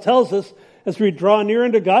 The Bible tells us as we draw near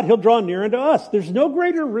unto God, he'll draw near unto us. There's no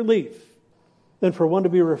greater relief than for one to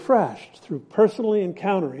be refreshed through personally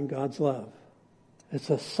encountering God's love. It's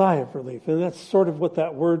a sigh of relief. And that's sort of what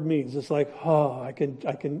that word means. It's like, oh, I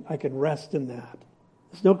can rest in that.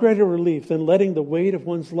 There's no greater relief than letting the weight of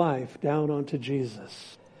one's life down onto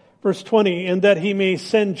Jesus. Verse 20, and that he may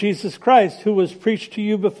send Jesus Christ, who was preached to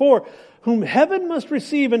you before, whom heaven must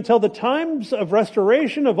receive until the times of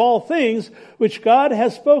restoration of all things, which God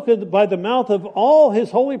has spoken by the mouth of all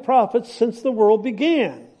his holy prophets since the world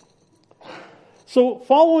began. So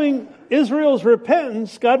following Israel's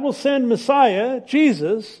repentance, God will send Messiah,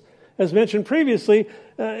 Jesus, as mentioned previously.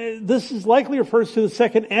 This is likely refers to the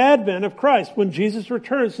second advent of Christ, when Jesus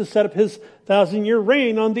returns to set up his 1,000-year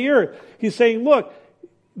reign on the earth. He's saying, look,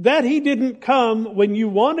 that he didn't come when you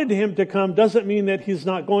wanted him to come doesn't mean that he's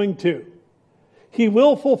not going to. He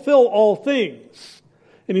will fulfill all things.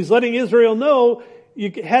 And he's letting Israel know, you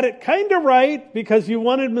had it kind of right because you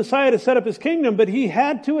wanted Messiah to set up his kingdom, but he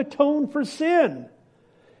had to atone for sin.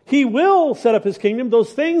 He will set up his kingdom.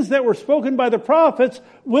 Those things that were spoken by the prophets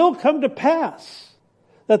will come to pass.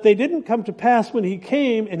 That they didn't come to pass when he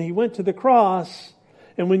came and he went to the cross,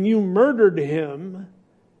 and when you murdered him,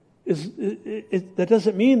 that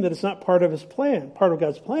doesn't mean that it's not part of his plan, part of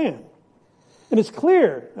God's plan. And it's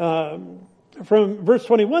clear from verse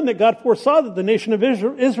 21 that God foresaw that the nation of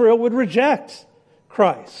Israel would reject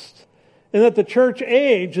Christ, and that the church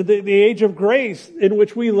age, the age of grace in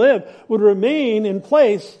which we live, would remain in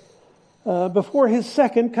place before his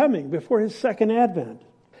second coming, before his second advent.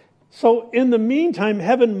 So in the meantime,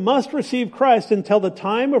 heaven must receive Christ until the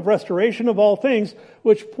time of restoration of all things,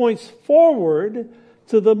 which points forward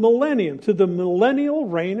to the millennium, to the millennial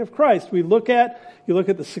reign of Christ. You look at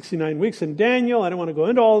the 69 weeks in Daniel. I don't want to go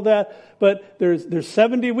into all of that, but there's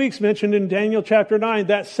 70 weeks mentioned in Daniel chapter 9.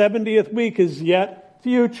 That 70th week is yet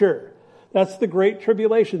future. That's the great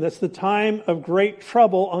tribulation. That's the time of great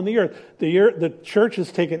trouble on the earth. The church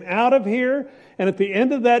is taken out of here, and at the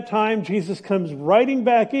end of that time, Jesus comes riding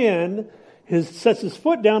back in, sets his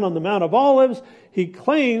foot down on the Mount of Olives. He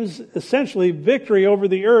claims essentially victory over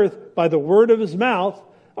the earth by the word of his mouth.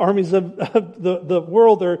 Armies of the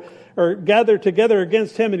world are gathered together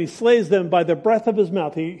against him, and he slays them by the breath of his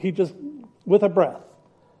mouth. He just, with a breath.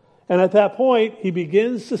 And at that point, he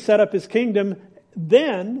begins to set up his kingdom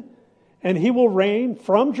then, and he will reign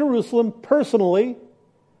from Jerusalem personally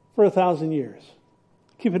for 1,000 years.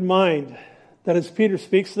 Keep in mind that as Peter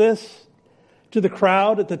speaks this to the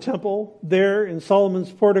crowd at the temple there in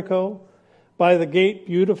Solomon's portico by the gate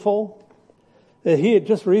beautiful, that he had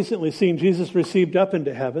just recently seen Jesus received up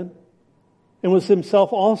into heaven and was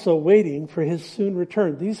himself also waiting for his soon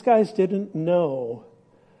return. These guys didn't know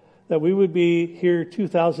that we would be here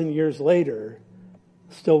 2,000 years later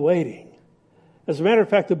still waiting. As a matter of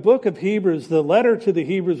fact, the book of Hebrews, the letter to the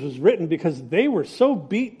Hebrews was written because they were so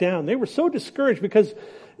beat down. They were so discouraged because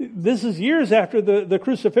this is years after the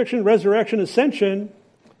crucifixion, resurrection, ascension,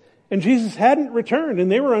 and Jesus hadn't returned,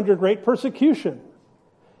 and they were under great persecution.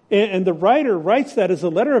 And the writer writes that as a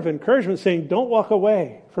letter of encouragement, saying, don't walk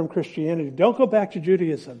away from Christianity. Don't go back to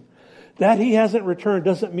Judaism. That he hasn't returned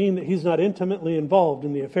doesn't mean that he's not intimately involved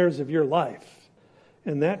in the affairs of your life.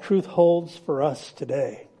 And that truth holds for us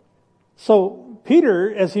today. So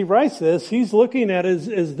Peter, as he writes this, he's looking at it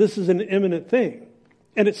as this is an imminent thing.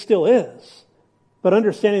 And it still is. But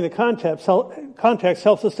understanding the context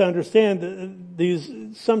helps us to understand these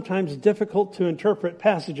sometimes difficult to interpret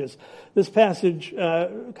passages. This passage,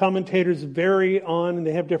 commentators vary on and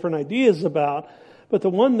they have different ideas about. But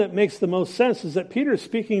the one that makes the most sense is that Peter is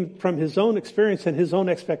speaking from his own experience and his own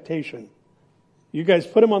expectation. You guys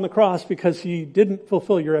put him on the cross because he didn't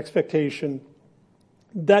fulfill your expectation.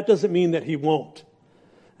 That doesn't mean that he won't.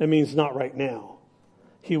 That means not right now.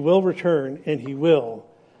 He will return and he will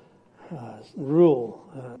rule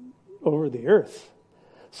over the earth.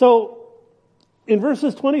 So in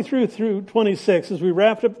verses 23 through 26, as we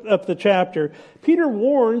wrap up the chapter, Peter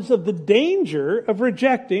warns of the danger of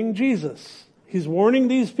rejecting Jesus. He's warning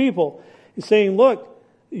these people. He's saying, look,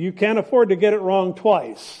 you can't afford to get it wrong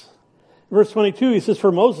twice. Verse 22, he says,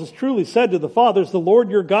 "For Moses truly said to the fathers, the Lord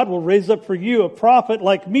your God will raise up for you a prophet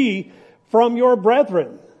like me from your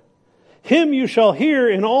brethren. Him you shall hear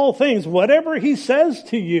in all things, whatever he says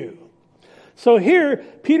to you." So here,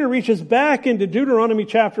 Peter reaches back into Deuteronomy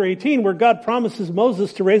chapter 18, where God promises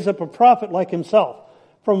Moses to raise up a prophet like himself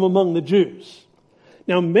from among the Jews.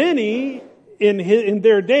 Now, many in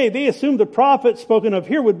their day, they assumed the prophet spoken of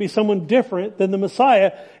here would be someone different than the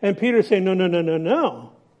Messiah. And Peter's saying,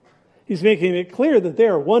 no. He's making it clear that they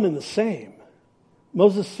are one and the same.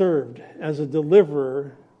 Moses served as a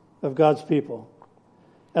deliverer of God's people.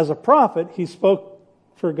 As a prophet, he spoke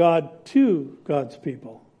for God to God's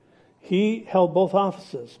people. He held both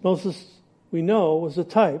offices. Moses, we know, was a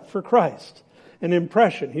type for Christ, an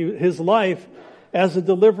impression. His life as a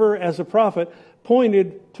deliverer, as a prophet,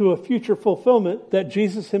 pointed to a future fulfillment that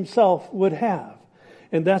Jesus himself would have.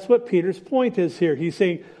 And that's what Peter's point is here. He's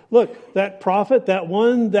saying, look, that prophet, that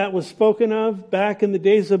one that was spoken of back in the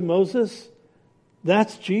days of Moses,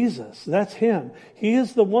 that's Jesus. That's him. He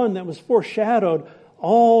is the one that was foreshadowed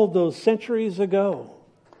all those centuries ago.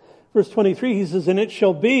 Verse 23, he says, "And it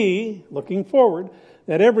shall be," looking forward,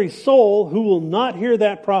 "that every soul who will not hear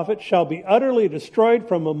that prophet shall be utterly destroyed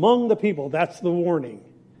from among the people." That's the warning.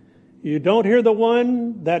 You don't hear the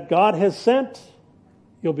one that God has sent,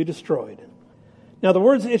 you'll be destroyed. Now the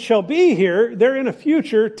words "it shall be" here, they're in a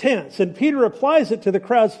future tense. And Peter applies it to the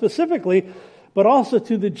crowd specifically, but also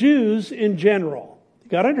to the Jews in general. You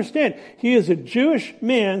got to understand, he is a Jewish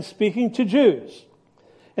man speaking to Jews.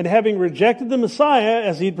 And having rejected the Messiah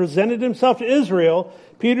as he presented himself to Israel,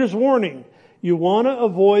 Peter's warning, you want to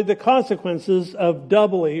avoid the consequences of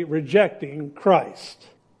doubly rejecting Christ.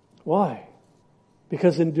 Why?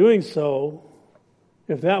 Because in doing so,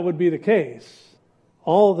 if that would be the case,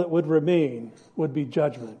 all that would remain would be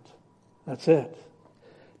judgment. That's it.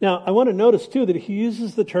 Now, I want to notice too that he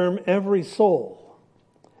uses the term every soul.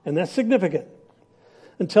 And that's significant.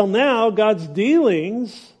 Until now, God's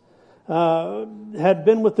dealings had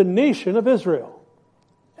been with the nation of Israel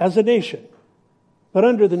as a nation. But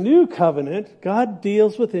under the new covenant, God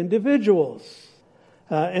deals with individuals.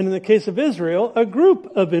 And in the case of Israel, a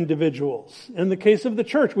group of individuals. In the case of the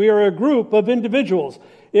church, we are a group of individuals.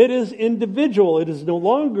 It is individual. It is no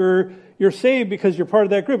longer you're saved because you're part of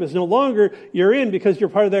that group. It's no longer you're in because you're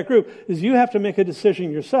part of that group. It's you have to make a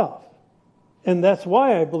decision yourself. And that's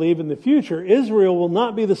why I believe in the future, Israel will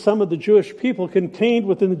not be the sum of the Jewish people contained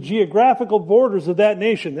within the geographical borders of that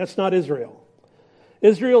nation. That's not Israel.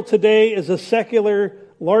 Israel today is a secular,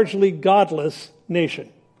 largely godless nation.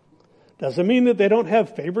 Doesn't mean that they don't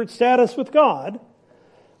have favored status with God,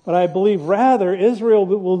 but I believe rather Israel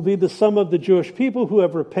will be the sum of the Jewish people who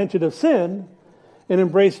have repented of sin and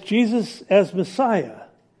embraced Jesus as Messiah.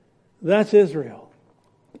 That's Israel.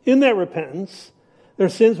 In that repentance, their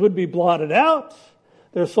sins would be blotted out,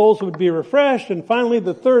 their souls would be refreshed, and finally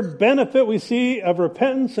the third benefit we see of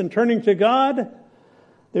repentance and turning to God,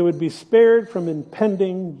 they would be spared from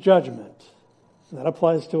impending judgment. That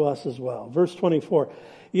applies to us as well. Verse 24,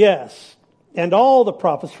 "Yes, and all the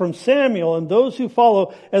prophets from Samuel and those who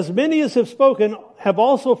follow, as many as have spoken, have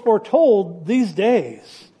also foretold these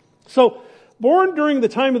days." So, born during the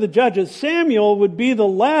time of the judges, Samuel would be the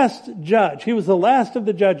last judge. He was the last of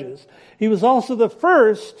the judges. He was also the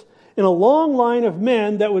first in a long line of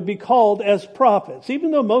men that would be called as prophets.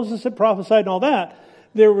 Even though Moses had prophesied and all that,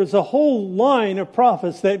 there was a whole line of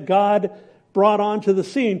prophets that God brought onto the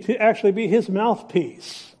scene to actually be his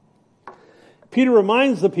mouthpiece. Peter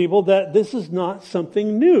reminds the people that this is not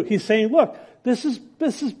something new. He's saying, look, this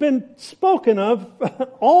has been spoken of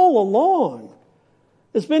all along.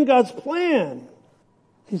 It's been God's plan.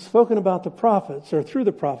 He's spoken about the prophets, or through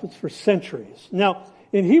the prophets, for centuries. Now,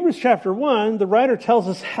 in Hebrews chapter 1, the writer tells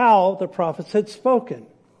us how the prophets had spoken.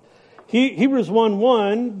 Hebrews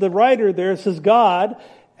 1:1, the writer there says, God,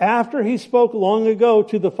 after he spoke long ago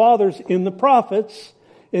to the fathers in the prophets,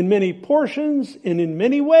 in many portions and in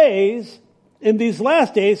many ways, in these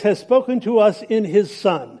last days has spoken to us in his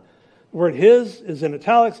Son. The word his is in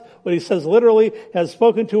italics. What he says literally, has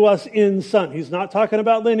spoken to us in Son. He's not talking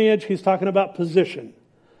about lineage. He's talking about position.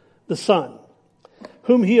 The Son,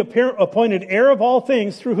 whom he appointed heir of all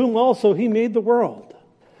things, through whom also he made the world.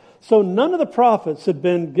 So none of the prophets had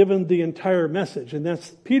been given the entire message. And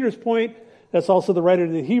that's Peter's point. That's also the writer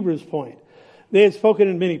of the Hebrews point. They had spoken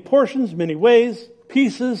in many portions, many ways,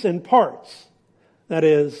 pieces and parts. That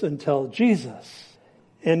is, until Jesus.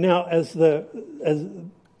 And now as the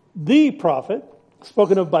prophet,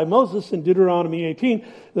 spoken of by Moses in Deuteronomy 18,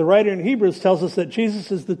 the writer in Hebrews tells us that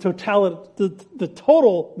Jesus is the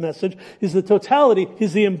total message. He's the totality.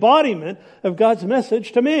 He's the embodiment of God's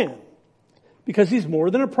message to man. Because he's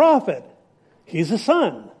more than a prophet. He's a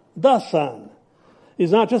son, the Son.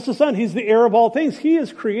 He's not just a son. He's the heir of all things. He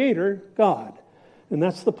is Creator God. And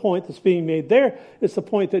that's the point that's being made there. It's the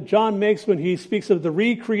point that John makes when he speaks of the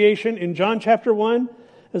recreation in John chapter 1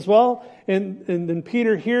 as well. And then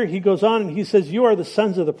Peter here, he goes on and he says, you are the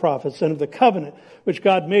sons of the prophets and of the covenant which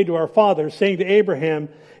God made to our fathers, saying to Abraham,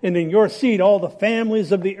 and in your seed all the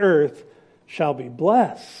families of the earth shall be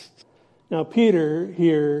blessed. Now Peter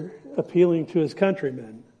here, appealing to his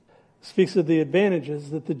countrymen, speaks of the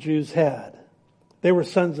advantages that the Jews had. They were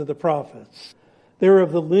sons of the prophets. They were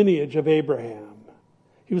of the lineage of Abraham.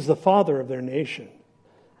 He was the father of their nation.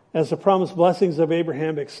 As the promised blessings of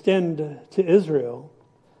Abraham extend to Israel,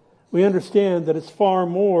 we understand that it's far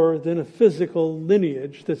more than a physical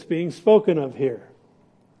lineage that's being spoken of here.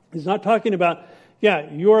 He's not talking about,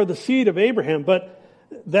 you are the seed of Abraham, but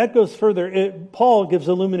that goes further. Paul gives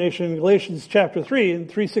illumination in Galatians chapter 3, in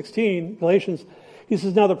 3:16, Galatians. He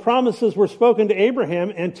says, now the promises were spoken to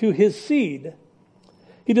Abraham and to his seed.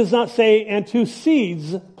 He does not say, and to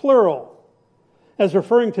seeds, plural, as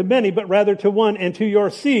referring to many, but rather to one, and to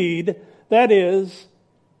your seed, that is,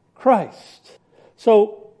 Christ.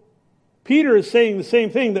 So, Peter is saying the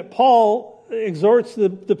same thing that Paul exhorts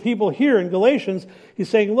the people here in Galatians. He's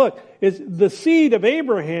saying, look, it's the seed of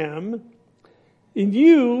Abraham in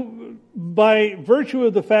you, by virtue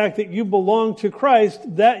of the fact that you belong to Christ,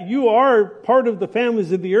 that you are part of the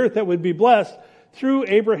families of the earth that would be blessed through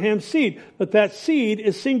Abraham's seed. But that seed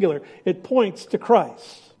is singular. It points to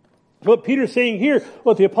Christ. What Peter's saying here,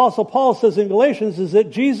 what the Apostle Paul says in Galatians, is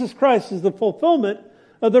that Jesus Christ is the fulfillment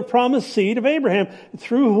of the promised seed of Abraham,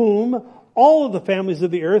 through whom all of the families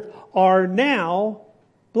of the earth are now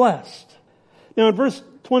blessed. Now in verse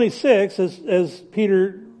 26, as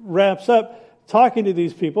Peter wraps up talking to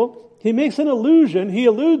these people, he makes an allusion. He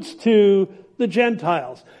alludes to the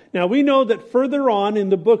Gentiles. Now we know that further on in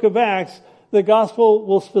the book of Acts, the gospel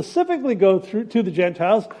will specifically go through to the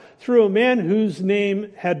Gentiles through a man whose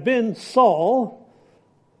name had been Saul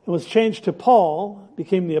and was changed to Paul,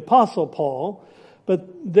 became the Apostle Paul. But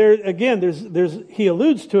there again, he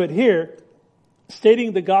alludes to it here,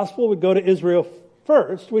 stating the gospel would go to Israel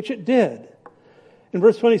first, which it did. In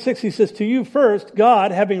verse 26, he says, to you first,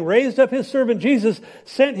 God, having raised up his servant Jesus,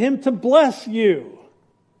 sent him to bless you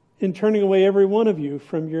in turning away every one of you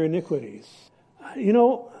from your iniquities. You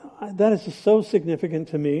know, that is just so significant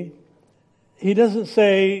to me. He doesn't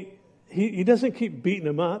say, he doesn't keep beating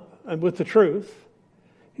them up with the truth.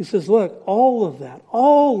 He says, look, all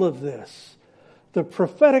of this, the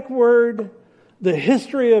prophetic word, the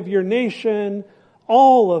history of your nation,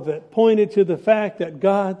 all of it pointed to the fact that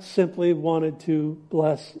God simply wanted to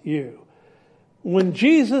bless you. When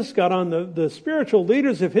Jesus got on the spiritual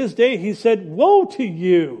leaders of his day, he said, woe to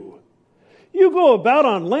you. You go about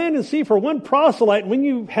on land and sea for one proselyte, and when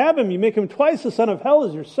you have him, you make him twice the son of hell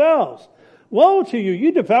as yourselves. Woe to you.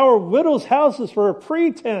 You devour widows' houses for a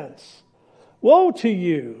pretense. Woe to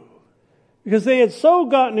you. Because they had so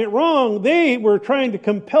gotten it wrong, they were trying to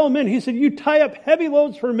compel men. He said, you tie up heavy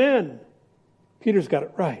loads for men. Peter's got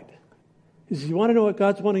it right. He says, you want to know what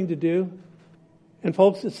God's wanting to do? And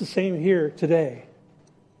folks, it's the same here today.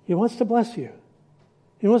 He wants to bless you.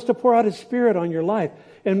 He wants to pour out his Spirit on your life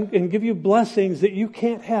and give you blessings that you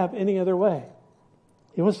can't have any other way.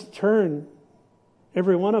 He wants to turn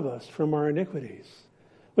every one of us from our iniquities.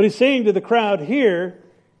 But he's saying to the crowd here,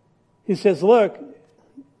 he says, look,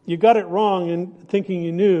 you got it wrong in thinking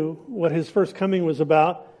you knew what his first coming was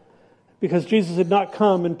about, because Jesus had not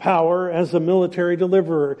come in power as a military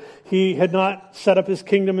deliverer. He had not set up his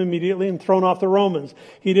kingdom immediately and thrown off the Romans.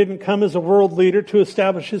 He didn't come as a world leader to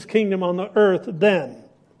establish his kingdom on the earth then.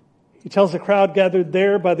 He tells the crowd gathered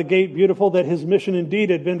there by the gate beautiful that his mission indeed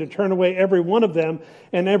had been to turn away every one of them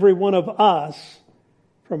and every one of us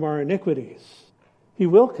from our iniquities. He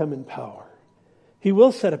will come in power. He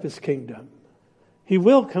will set up his kingdom. He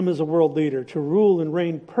will come as a world leader to rule and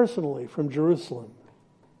reign personally from Jerusalem.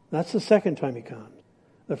 That's the second time he comes.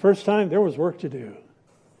 The first time there was work to do,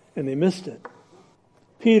 and they missed it.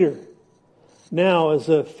 Peter, now as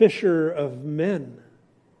a fisher of men.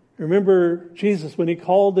 Remember Jesus, when he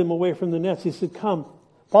called them away from the nets, he said, come,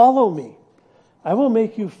 follow me. I will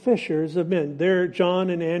make you fishers of men. They're John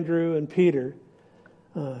and Andrew and Peter,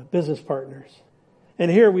 business partners. And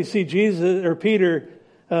here we see Jesus or Peter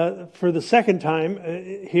for the second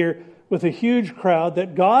time here with a huge crowd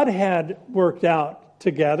that God had worked out to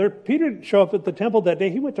gather. Peter didn't show up at the temple that day.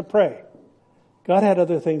 He went to pray. God had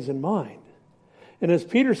other things in mind. And as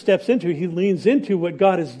Peter steps into, he leans into what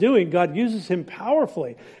God is doing. God uses him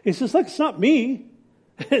powerfully. He says, look, it's not me.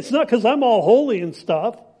 It's not because I'm all holy and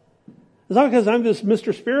stuff. It's not because I'm just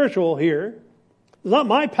Mr. Spiritual here. It's not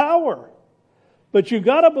my power. But you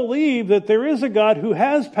got to believe that there is a God who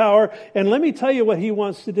has power. And let me tell you what he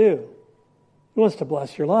wants to do. He wants to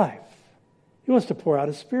bless your life. He wants to pour out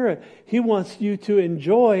his Spirit. He wants you to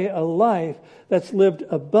enjoy a life that's lived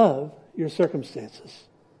above your circumstances.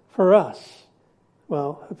 For us,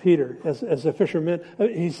 well, Peter, as a fisherman,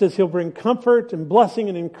 he says he'll bring comfort and blessing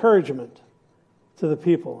and encouragement to the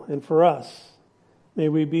people. And for us, may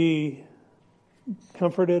we be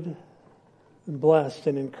comforted and blessed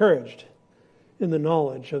and encouraged in the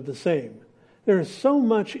knowledge of the same. There is so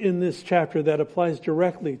much in this chapter that applies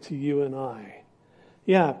directly to you and I.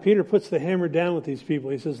 Yeah, Peter puts the hammer down with these people.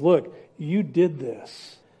 He says, look, you did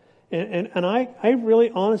this. And I really,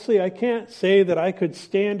 honestly, I can't say that I could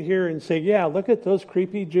stand here and say, yeah, look at those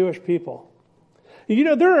creepy Jewish people. You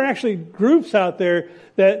know, there are actually groups out there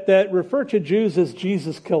that refer to Jews as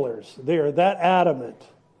Jesus killers. They are that adamant.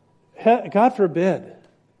 God forbid.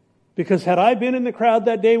 Because had I been in the crowd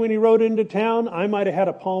that day when he rode into town, I might have had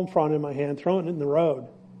a palm frond in my hand, thrown it in the road.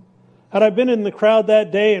 Had I been in the crowd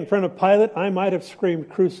that day in front of Pilate, I might have screamed,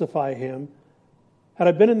 crucify him. Had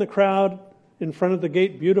I been in the crowd in front of the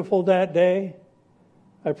gate beautiful that day,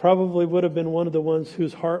 I probably would have been one of the ones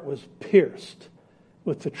whose heart was pierced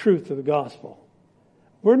with the truth of the gospel.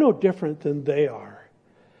 We're no different than they are.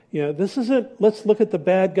 You know, this isn't, let's look at the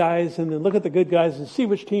bad guys and then look at the good guys and see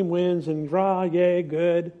which team wins and yay,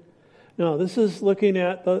 good. No, this is looking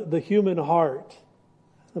at the human heart.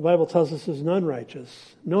 The Bible tells us there's none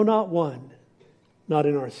righteous. No, not one. Not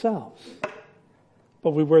in ourselves.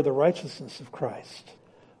 But we wear the righteousness of Christ.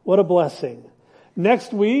 What a blessing.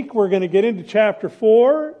 Next week, we're going to get into chapter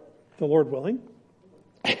 4, the Lord willing.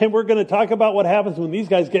 And we're going to talk about what happens when these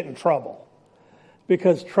guys get in trouble.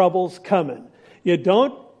 Because trouble's coming. You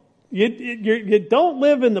don't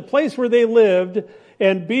live in the place where they lived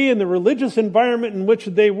and be in the religious environment in which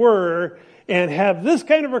they were and have this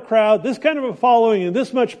kind of a crowd, this kind of a following, and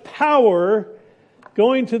this much power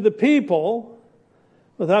going to the people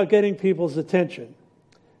without getting people's attention.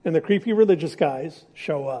 And the creepy religious guys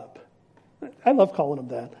show up. I love calling them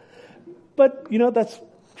that. But, you know, that's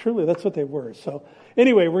what they were. So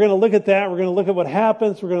anyway, we're going to look at that. We're going to look at what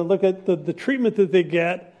happens. We're going to look at the treatment that they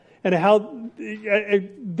get and how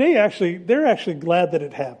they're actually glad that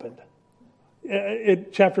it happened. In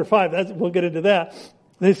chapter 5, we'll get into that.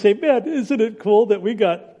 They say, man, isn't it cool that we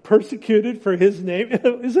got persecuted for his name?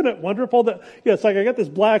 Isn't it wonderful that, it's like I got this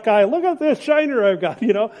black eye. Look at this shiner I've got,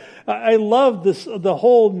 you know. I love the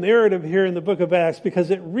whole narrative here in the book of Acts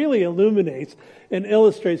because it really illuminates and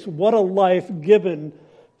illustrates what a life given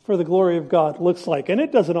for the glory of God looks like. And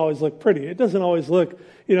it doesn't always look pretty. It doesn't always look,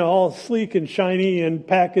 all sleek and shiny and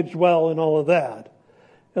packaged well and all of that.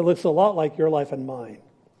 It looks a lot like your life and mine.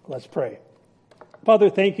 Let's pray.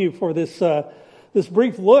 Father, thank you for this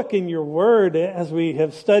brief look in your word as we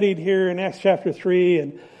have studied here in Acts chapter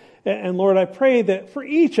 3. And Lord, I pray that for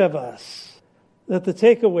each of us, that the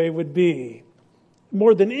takeaway would be,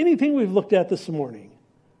 more than anything we've looked at this morning,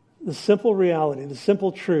 the simple reality, the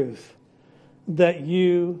simple truth, that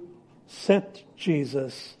you sent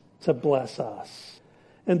Jesus to bless us.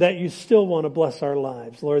 And that you still want to bless our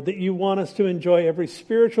lives, Lord, that you want us to enjoy every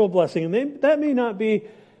spiritual blessing. And that may not be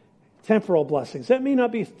temporal blessings. That may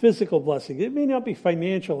not be physical blessings. It may not be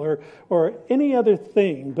financial or any other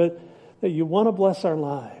thing, but that you want to bless our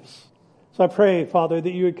lives. So I pray, Father,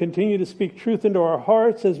 that you would continue to speak truth into our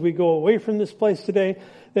hearts as we go away from this place today,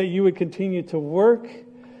 that you would continue to work,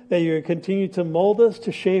 that you would continue to mold us,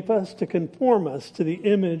 to shape us, to conform us to the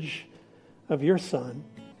image of your Son.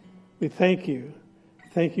 We thank you.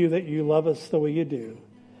 Thank you that you love us the way you do.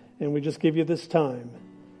 And we just give you this time.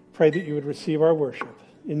 Pray that you would receive our worship.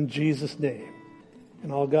 In Jesus' name.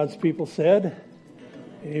 And all God's people said,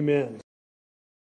 amen.